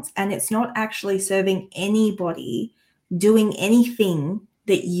else wants. And it's not actually serving anybody doing anything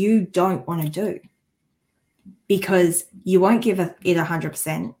that you don't want to do, because you won't give it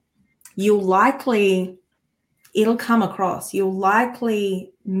 100%. It'll come across. You'll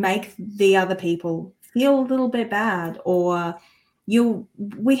likely make the other people feel a little bit bad, or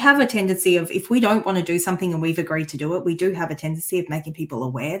we have a tendency of, if we don't want to do something and we've agreed to do it, we do have a tendency of making people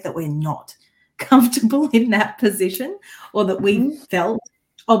aware that we're not comfortable in that position, or that we felt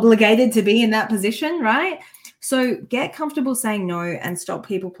obligated to be in that position, right? So get comfortable saying no and stop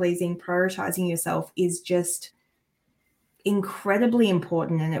people pleasing. Prioritizing yourself is just incredibly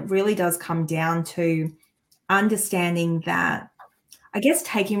important. And it really does come down to understanding that, I guess,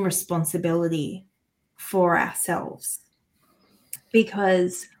 taking responsibility for ourselves.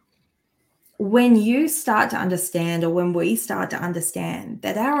 Because when you start to understand, or when we start to understand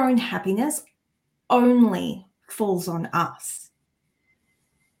that our own happiness only falls on us,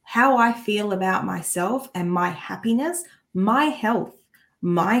 how I feel about myself and my happiness, my health,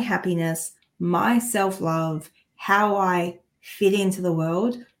 my happiness, my self-love, how I fit into the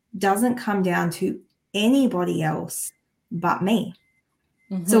world doesn't come down to anybody else but me.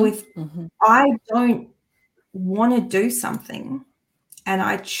 So if I don't want to do something and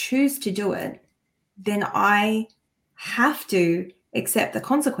I choose to do it, then I have to accept the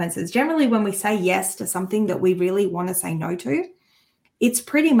consequences. Generally, when we say yes to something that we really want to say no to, it's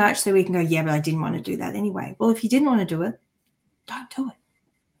pretty much so we can go, yeah, but I didn't want to do that anyway. Well, if you didn't want to do it, don't do it.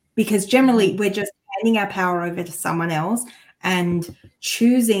 Because generally we're just handing our power over to someone else and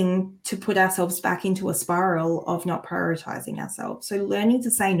choosing to put ourselves back into a spiral of not prioritizing ourselves. So learning to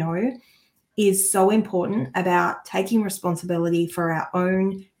say no is so important about taking responsibility for our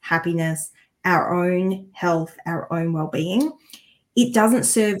own happiness, our own health, our own well-being. It doesn't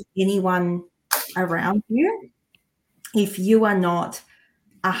serve anyone around you if you are not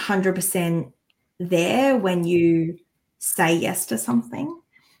 100% there when you say yes to something.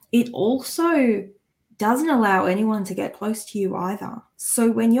 It also doesn't allow anyone to get close to you either.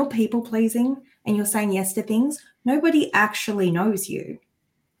 So when you're people pleasing and you're saying yes to things, nobody actually knows you.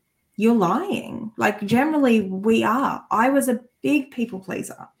 You're lying. Like, generally we are. I was a big people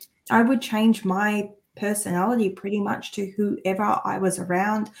pleaser. I would change my personality pretty much to whoever I was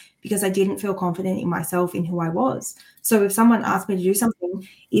around, because I didn't feel confident in myself, in who I was. So if someone asked me to do something,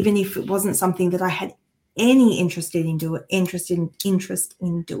 even if it wasn't something that I had any interest in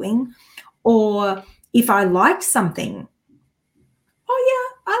doing, or if I liked something,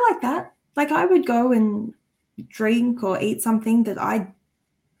 oh yeah, I like that. Like, I would go and drink or eat something that I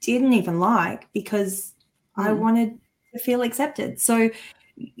didn't even like because I wanted to feel accepted. So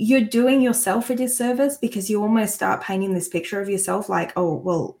you're doing yourself a disservice, because you almost start painting this picture of yourself like, oh,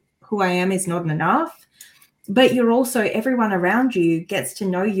 well, who I am is not enough. But you're also, everyone around you gets to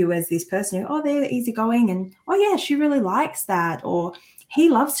know you as this person who, oh, they're easygoing, and oh yeah, she really likes that, or he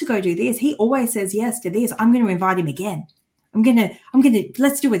loves to go do this. He always says yes to this. I'm going to invite him again. I'm going to,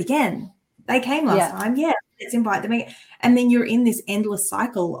 let's do it again. They came last time. Yeah, let's invite them again. And then you're in this endless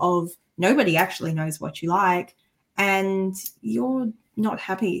cycle of nobody actually knows what you like, and you're not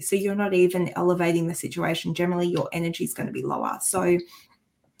happy. So you're not even elevating the situation. Generally, your energy is going to be lower. So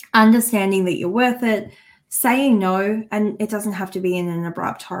understanding that you're worth it, saying no, and it doesn't have to be in an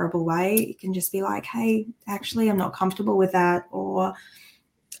abrupt, horrible way. It can just be like, hey, actually, I'm not comfortable with that, or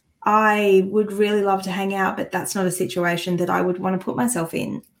I would really love to hang out, but that's not a situation that I would want to put myself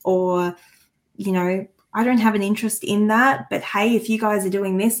in. Or, you know, I don't have an interest in that, but hey, if you guys are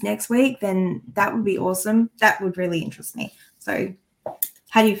doing this next week, then that would be awesome. That would really interest me. So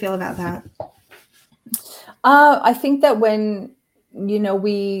how do you feel about that? I think that when,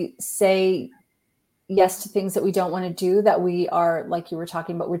 we say yes to things that we don't want to do, that we are, like you were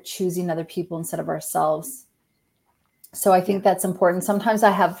talking about, we're choosing other people instead of ourselves. So I think that's important. Sometimes I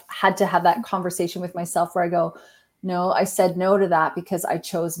have had to have that conversation with myself where I go, no, I said no to that because I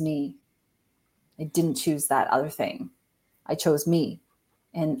chose me. I didn't choose that other thing. I chose me,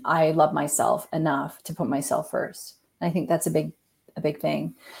 and I love myself enough to put myself first. And I think that's a big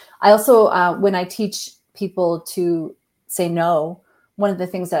thing. I also, when I teach people to say no, one of the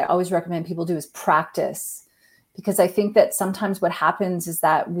things that I always recommend people do is practice, because I think that sometimes what happens is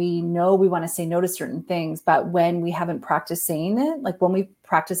that we know we want to say no to certain things, but when we haven't practiced saying it, like when we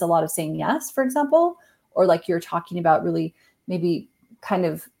practice a lot of saying yes, for example, or like you're talking about really maybe kind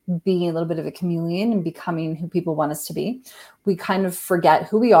of being a little bit of a chameleon and becoming who people want us to be, we kind of forget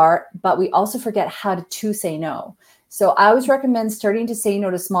who we are, but we also forget how to say no. So I always recommend starting to say no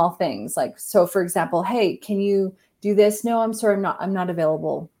to small things. Like, so for example, hey, can you do this? No, I'm sorry, I'm not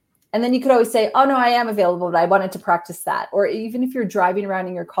available. And then you could always say, oh no, I am available, but I wanted to practice that. Or even if you're driving around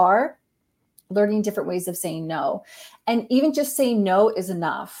in your car, learning different ways of saying no. And even just saying no is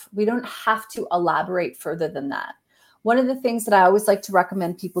enough. We don't have to elaborate further than that. One of the things that I always like to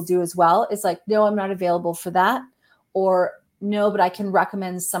recommend people do as well is like, no, I'm not available for that. Or no, but I can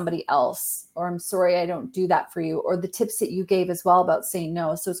recommend somebody else. Or I'm sorry, I don't do that for you. Or the tips that you gave as well about saying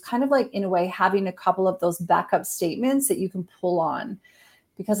no. So it's kind of like, in a way, having a couple of those backup statements that you can pull on.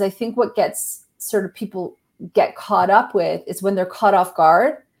 Because I think what gets sort of people get caught up with is when they're caught off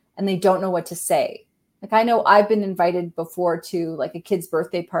guard and they don't know what to say. Like, I know I've been invited before to like a kid's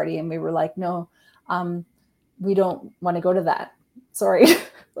birthday party, and we were like, no, we don't want to go to that. Sorry.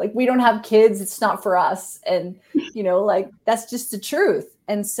 Like, we don't have kids. It's not for us. And, like, that's just the truth.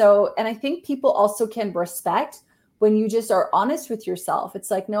 And so, and I think people also can respect when you just are honest with yourself. It's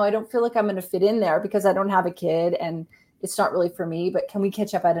like, no, I don't feel like I'm going to fit in there because I don't have a kid and it's not really for me, but can we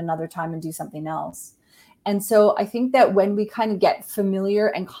catch up at another time and do something else? And so I think that when we kind of get familiar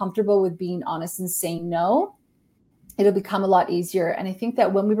and comfortable with being honest and saying no, it'll become a lot easier. And I think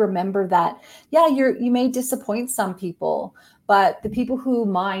that when we remember that, yeah, you may disappoint some people, but the people who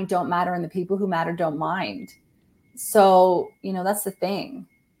mind don't matter, and the people who matter don't mind. So, that's the thing.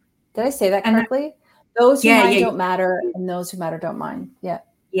 Did I say that correctly? Those who mind don't matter, and those who matter don't mind. Yeah.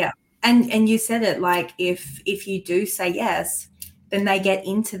 Yeah. And you said it, like, if you do say yes, then they get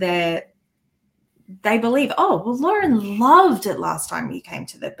into they believe, oh, well, Lauren loved it last time you came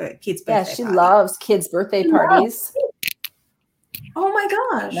to the kids' birthday party. Yeah, she loves kids' birthday parties. Oh my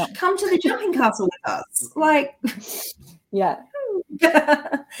gosh, no. Come to the jumping castle with us. Like, yeah.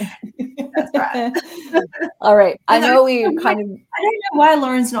 That's right. All right. I know we kind of. I don't know why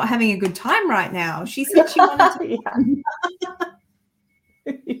Lauren's not having a good time right now. She said she wanted to.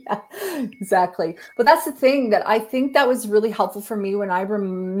 Yeah, exactly. But that's the thing, that I think that was really helpful for me when I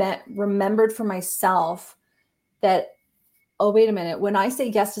remembered for myself that, oh, wait a minute. When I say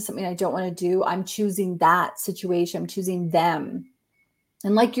yes to something I don't want to do, I'm choosing that situation. I'm choosing them.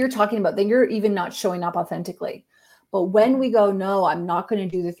 And like you're talking about, then you're even not showing up authentically. But when we go, no, I'm not going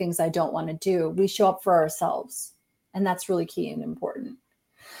to do the things I don't want to do, we show up for ourselves. And that's really key and important.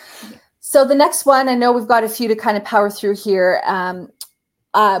 Yeah. So the next one, I know we've got a few to kind of power through here.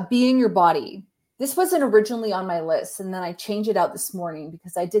 Being your body. This wasn't originally on my list, and then I changed it out this morning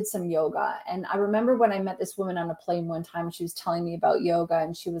because I did some yoga. And I remember when I met this woman on a plane one time, she was telling me about yoga,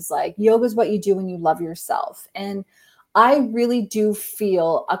 and she was like, yoga is what you do when you love yourself. And I really do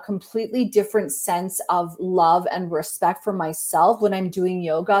feel a completely different sense of love and respect for myself when I'm doing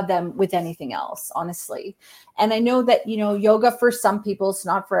yoga than with anything else, honestly. And I know that, yoga for some people, it's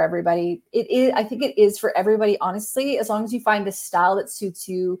not for everybody. It is, I think it is for everybody, honestly, as long as you find the style that suits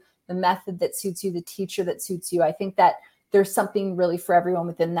you, the method that suits you, the teacher that suits you. I think that there's something really for everyone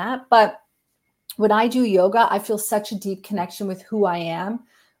within that. But when I do yoga, I feel such a deep connection with who I am,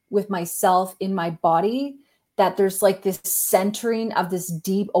 with myself, in my body, that there's like this centering of this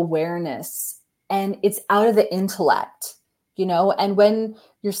deep awareness, and it's out of the intellect, and when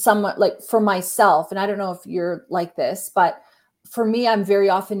you're somewhat, like, for myself, and I don't know if you're like this, but for me, I'm very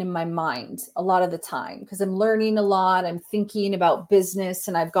often in my mind a lot of the time because I'm learning a lot. I'm thinking about business,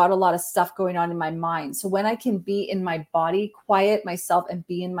 and I've got a lot of stuff going on in my mind. So when I can be in my body, quiet myself and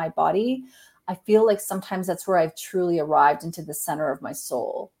be in my body, I feel like sometimes that's where I've truly arrived into the center of my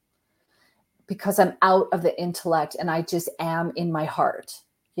soul, because I'm out of the intellect and I just am in my heart,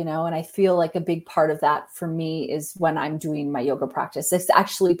 and I feel like a big part of that for me is when I'm doing my yoga practice. It's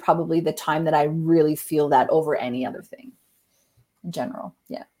actually probably the time that I really feel that over any other thing in general.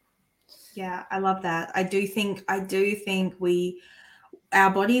 Yeah. Yeah, I love that. I do think our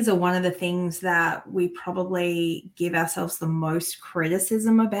bodies are one of the things that we probably give ourselves the most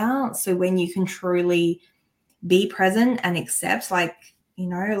criticism about. So when you can truly be present and accept, like, a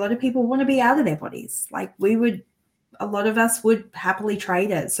lot of people want to be out of their bodies. Like a lot of us would happily trade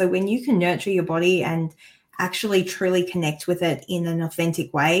it. So when you can nurture your body and actually truly connect with it in an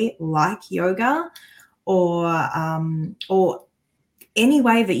authentic way, like yoga or any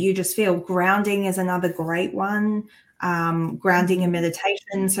way that you just feel, grounding is another great one. Grounding and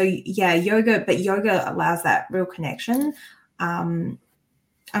meditation. So yeah, yoga allows that real connection. I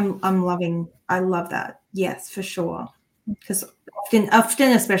love that. Yes, for sure. Because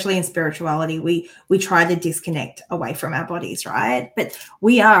often, especially in spirituality, we try to disconnect away from our bodies, right? But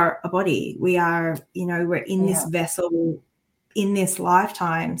we are a body. We are, we're in this vessel in this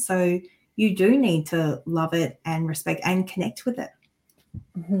lifetime. So you do need to love it and respect and connect with it.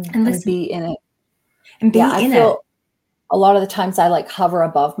 And be in it. And be in it. A lot of the times I like hover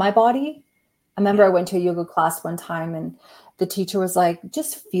above my body. I remember I went to a yoga class one time and the teacher was like,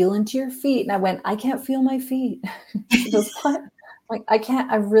 just feel into your feet. And I went, I can't feel my feet. She goes, what? Like, I can't,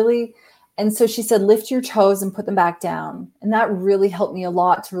 and so she said, lift your toes and put them back down. And that really helped me a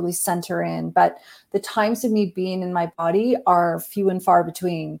lot to really center in. But the times of me being in my body are few and far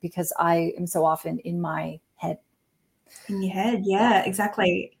between because I am so often in my head. In your head. Yeah,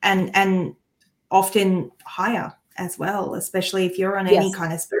 exactly. And often higher as well, especially if you're on any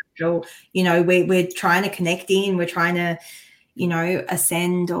kind of spiritual, we're trying to connect in, we're trying to,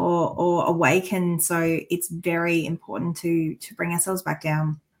 ascend or awaken. So it's very important to bring ourselves back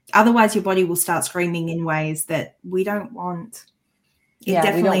down. Otherwise your body will start screaming in ways that we don't want. We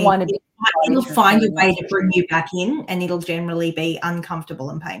don't want to be. It'll find a way to bring you back in, and it'll generally be uncomfortable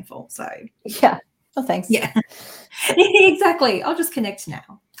and painful. So yeah. Oh, thanks. Yeah, exactly. I'll just connect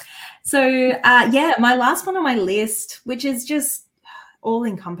now. So my last one on my list, which is just all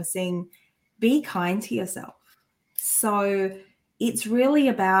encompassing, be kind to yourself. So it's really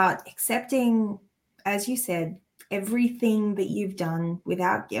about accepting, as you said, everything that you've done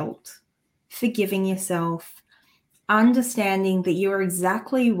without guilt, forgiving yourself, understanding that you're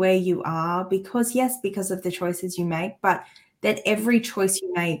exactly where you are because of the choices you make, but that every choice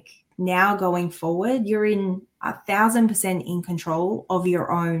you make now going forward, you're in 1,000% in control of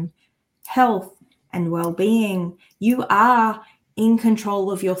your own health and well-being. You are in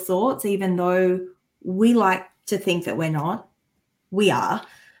control of your thoughts, even though we like to think that we're not. We are.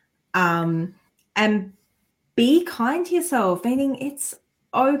 And be kind to yourself, meaning it's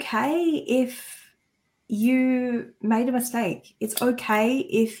okay if you made a mistake. It's okay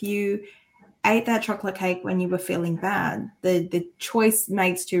if you ate that chocolate cake when you were feeling bad. The choice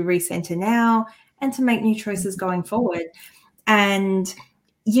makes to recenter now and to make new choices going forward. And,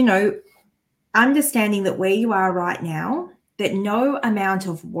 understanding that where you are right now, that no amount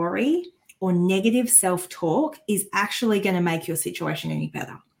of worry or negative self-talk is actually going to make your situation any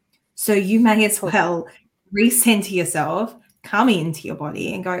better. So you may as well recenter yourself, come into your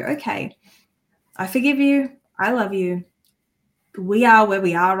body and go, okay, I forgive you. I love you. We are where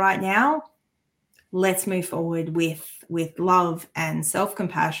we are right now. Let's move forward with love and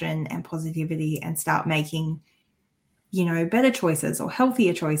self-compassion and positivity and start making, better choices or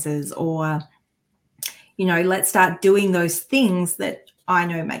healthier choices, or, let's start doing those things that I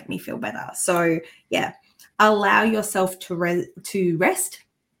know make me feel better. So yeah, allow yourself to rest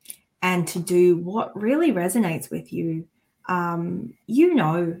and to do what really resonates with you. You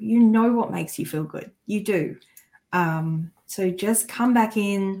know what makes you feel good. You do. So just come back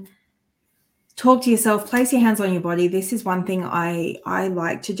in, talk to yourself, place your hands on your body. This is one thing I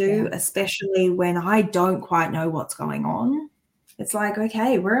like to do, especially when I don't quite know what's going on. It's like,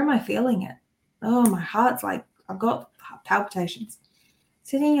 okay, where am I feeling it? Oh, my heart's like, I've got palpitations.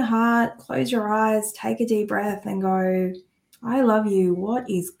 Sit in your heart, close your eyes, take a deep breath and go, I love you. What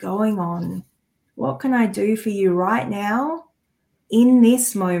is going on? What can I do for you right now in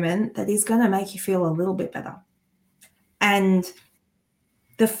this moment that is going to make you feel a little bit better? And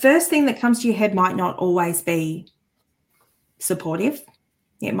the first thing that comes to your head might not always be supportive.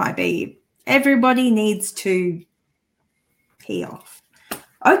 It might be, everybody needs to pee off.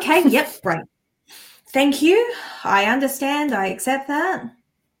 Okay, yep, great. Thank you. I understand. I accept that.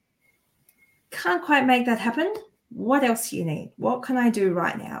 Can't quite make that happen. what else do you need? What can I do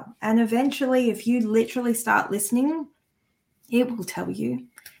right now? And eventually, if you literally start listening, it will tell you.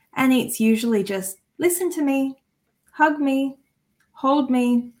 And it's usually just listen to me, hug me, hold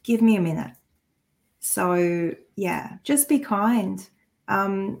me, give me a minute. So yeah, just be kind.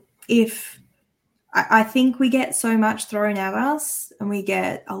 If I think we get so much thrown at us and we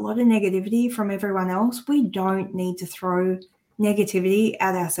get a lot of negativity from everyone else, we don't need to throw negativity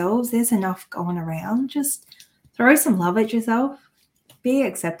at ourselves. There's enough going around. Just throw some love at yourself. Be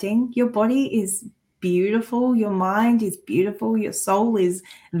accepting. Your body is beautiful. Your mind is beautiful. Your soul is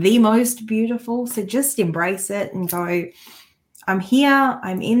the most beautiful. So just embrace it and go, I'm here.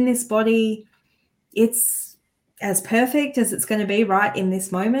 I'm in this body. It's as perfect as it's going to be right in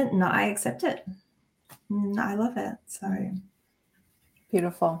this moment. And I accept it. And I love it. So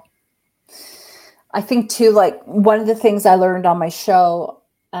beautiful. I think too, like one of the things I learned on my show,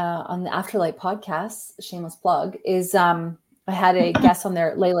 on the Afterlight podcast, shameless plug, is I had a guest on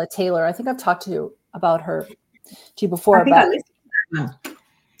there, Layla Taylor. I think I've talked to you about her to you before. I listened to that.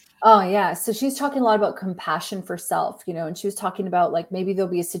 Oh yeah. So she's talking a lot about compassion for self, you know, and she was talking about like, maybe there'll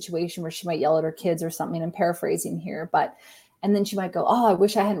be a situation where she might yell at her kids or something. I'm paraphrasing here, and then she might go, oh, I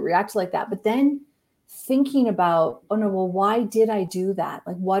wish I hadn't reacted like that. But then thinking about, oh no, well, why did I do that?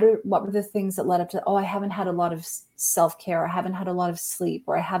 Like, what were the things that led up to, oh, I haven't had a lot of self-care. I haven't had a lot of sleep,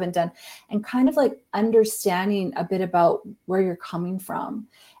 or I haven't done, and kind of like understanding a bit about where you're coming from.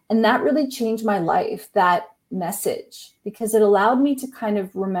 And that really changed my life, that message, because it allowed me to kind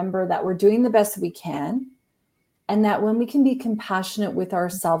of remember that we're doing the best we can. And that when we can be compassionate with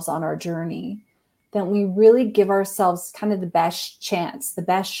ourselves on our journey, then we really give ourselves kind of the best chance, the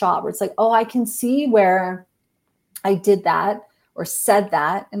best shot, where it's like, oh, I can see where I did that or said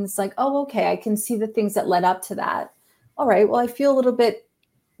that. And it's like, oh, okay, I can see the things that led up to that. All right, well, I feel a little bit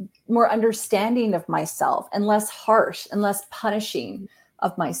more understanding of myself and less harsh and less punishing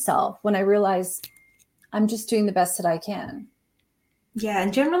of myself when I realize I'm just doing the best that I can. Yeah.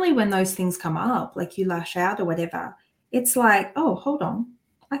 And generally when those things come up, like you lash out or whatever, it's like, oh, hold on.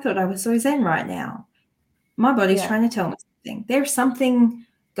 I thought I was so zen right now. My body's trying to tell me something. There's something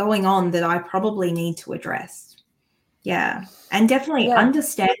going on that I probably need to address. Yeah. And definitely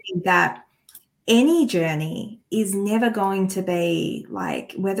understanding that any journey is never going to be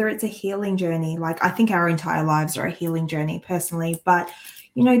like, whether it's a healing journey, like I think our entire lives are a healing journey personally, but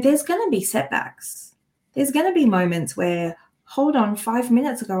you know, there's going to be setbacks. There's going to be moments where, hold on, 5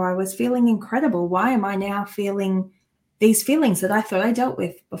 minutes ago, I was feeling incredible. Why am I now feeling these feelings that I thought I dealt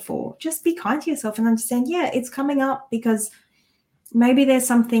with before? Just be kind to yourself and understand, yeah, it's coming up because maybe there's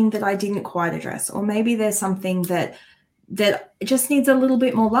something that I didn't quite address, or maybe there's something that just needs a little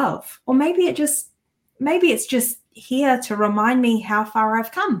bit more love, or maybe it's just here to remind me how far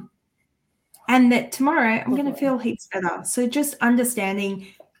I've come, and that tomorrow I'm going to feel heaps better. So just understanding,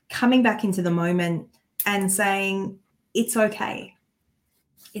 coming back into the moment and saying, it's okay.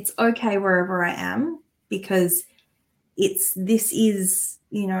 It's okay wherever I am, because this is,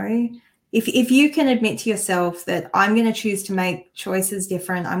 you know, if you can admit to yourself that I'm going to choose to make choices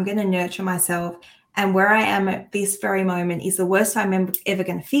different, I'm going to nurture myself, and where I am at this very moment is the worst I'm ever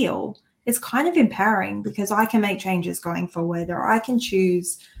going to feel, it's kind of empowering, because I can make changes going forward, or I can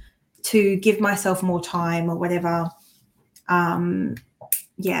choose to give myself more time or whatever.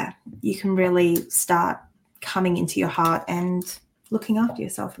 Yeah, you can really start coming into your heart and looking after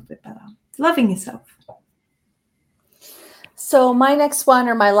yourself a bit better, loving yourself. So my next one,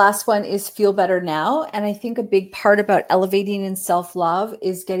 or my last one, is feel better now. And I think a big part about elevating in self-love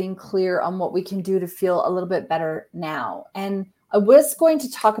is getting clear on what we can do to feel a little bit better now. And I was going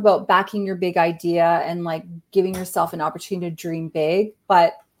to talk about backing your big idea and like giving yourself an opportunity to dream big,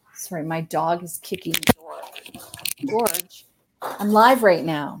 but sorry, my dog is kicking the door. George, I'm live right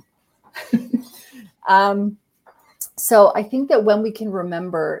now. So I think that when we can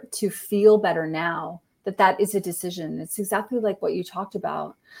remember to feel better now, that is a decision. It's exactly like what you talked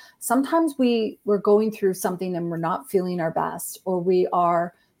about. Sometimes we're going through something and we're not feeling our best, or we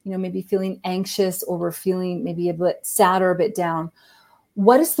are, you know, maybe feeling anxious, or we're feeling maybe a bit sad or a bit down.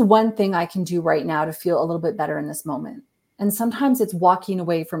 What is the one thing I can do right now to feel a little bit better in this moment? And sometimes it's walking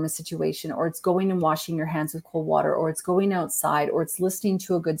away from a situation, or it's going and washing your hands with cold water, or it's going outside, or it's listening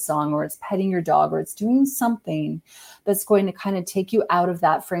to a good song, or it's petting your dog, or it's doing something that's going to kind of take you out of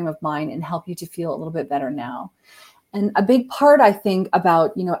that frame of mind and help you to feel a little bit better now. And a big part, I think,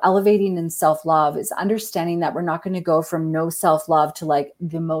 about, you know, elevating in self-love is understanding that we're not going to go from no self-love to like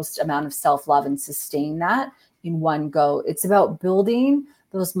the most amount of self-love and sustain that in one go. It's about building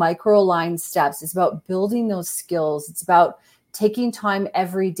those micro-aligned steps. It's about building those skills. It's about taking time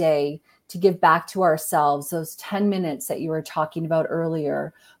every day to give back to ourselves, those 10 minutes that you were talking about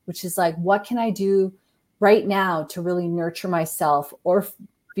earlier, which is like, what can I do right now to really nurture myself or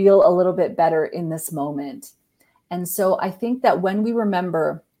feel a little bit better in this moment? And so I think that when we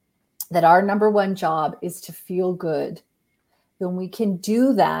remember that our number one job is to feel good, when we can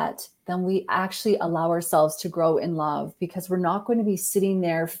do that, then we actually allow ourselves to grow in love, because we're not going to be sitting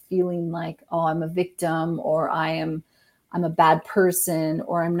there feeling like, oh, I'm a victim, or I'm a bad person,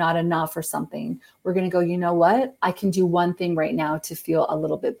 or I'm not enough or something. We're going to go, you know what? I can do one thing right now to feel a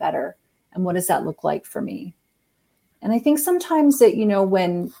little bit better. And what does that look like for me? And I think sometimes that,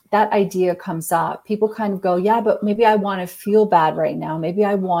 when that idea comes up, people kind of go, yeah, but maybe I want to feel bad right now. Maybe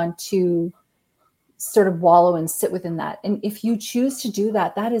I want to sort of wallow and sit within that. And if you choose to do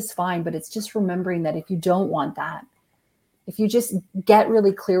that, that is fine. But it's just remembering that if you don't want that, if you just get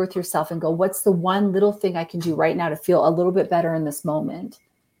really clear with yourself and go, what's the one little thing I can do right now to feel a little bit better in this moment,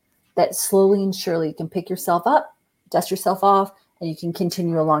 that slowly and surely you can pick yourself up, dust yourself off, and you can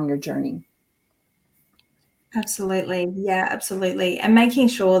continue along your journey. Absolutely. Yeah, absolutely. And making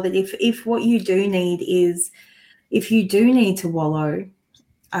sure that if what you do need is, if you do need to wallow,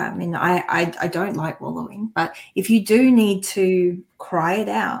 I mean, I don't like wallowing, but if you do need to cry it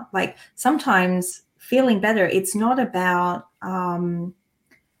out, like sometimes feeling better, it's not about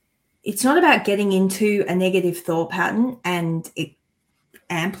getting into a negative thought pattern and it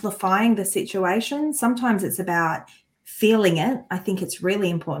amplifying the situation. Sometimes it's about feeling it. I think it's really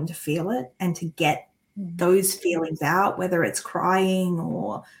important to feel it and to get those feelings out, whether it's crying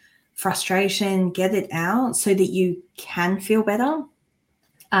or frustration, get it out so that you can feel better.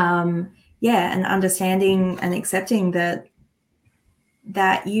 And understanding and accepting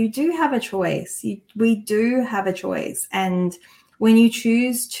that you do have a choice. We do have a choice. And when you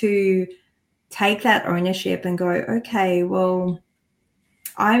choose to take that ownership and go, okay, well,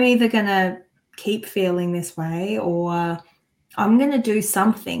 I'm either going to keep feeling this way, or I'm going to do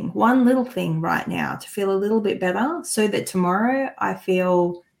something, one little thing right now to feel a little bit better so that tomorrow I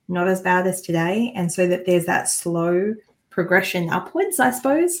feel not as bad as today. And so that there's that slow progression upwards, I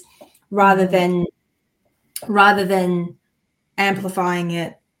suppose, rather than amplifying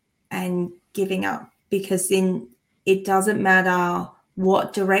it and giving up, because then it doesn't matter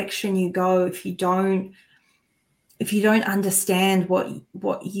what direction you go. If you don't understand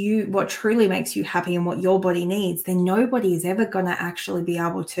what truly makes you happy and what your body needs, then nobody is ever going to actually be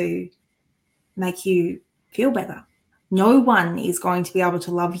able to make you feel better. No one is going to be able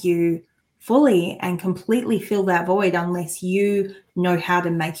to love you fully and completely fill that void unless you know how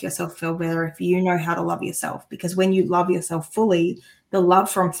to make yourself feel better, if you know how to love yourself. Because when you love yourself fully, the love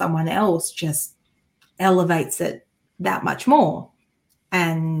from someone else just elevates it that much more.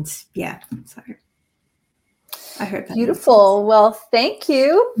 And yeah, so I hope that beautiful. Well, thank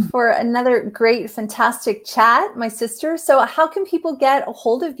you for another great, fantastic chat, my sister. So how can people get a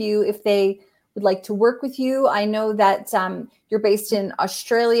hold of you if they would like to work with you? I know that you're based in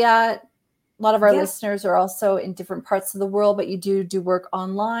Australia. A lot of our listeners are also in different parts of the world, but you do work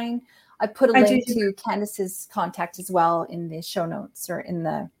online. I put a link to Candice's contact as well in the show notes or in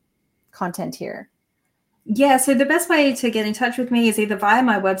the content here. Yeah, so the best way to get in touch with me is either via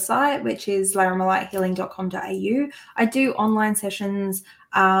my website, which is laramalighthealing.com.au. I do online sessions.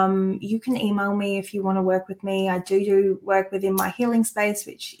 You can email me if you want to work with me. I do work within my healing space,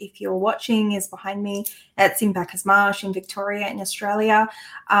 which if you're watching is behind me. That's in Bacchus Marsh in Victoria in Australia.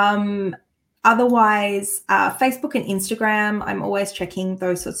 Otherwise, Facebook and Instagram, I'm always checking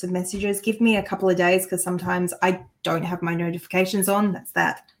those sorts of messages. Give me a couple of days because sometimes I don't have my notifications on. That's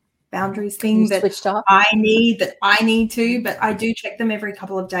that boundaries thing that I need to, but I do check them every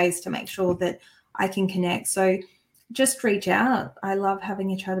couple of days to make sure that I can connect. So just reach out. I love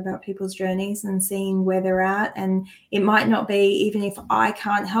having a chat about people's journeys and seeing where they're at. And it might not be, even if I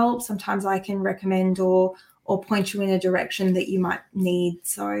can't help, sometimes I can recommend or point you in a direction that you might need.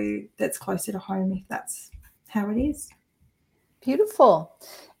 So that's closer to home if that's how it is. Beautiful.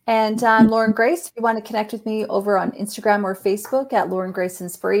 And I'm Lauren Grace. If you want to connect with me over on Instagram or Facebook at Lauren Grace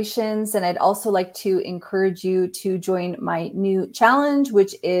Inspirations. And I'd also like to encourage you to join my new challenge,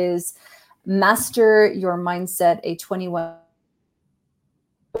 which is Master Your Mindset, a 21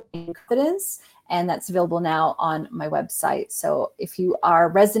 confidence. And that's available now on my website. So if you are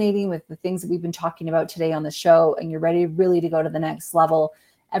resonating with the things that we've been talking about today on the show and you're ready really to go to the next level,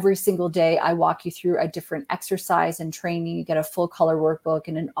 every single day, I walk you through a different exercise and training. You get a full color workbook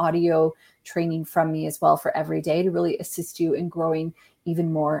and an audio training from me as well for every day to really assist you in growing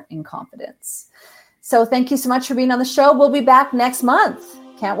even more in confidence. So thank you so much for being on the show. We'll be back next month.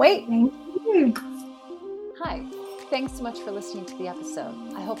 Can't wait. Thank you. Hi. thanks so much for listening to the episode.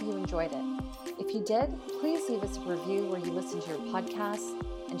 I hope you enjoyed it. If you did, please leave us a review where you listen to your podcast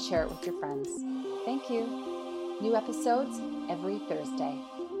and share it with your friends. Thank you. New episodes every Thursday.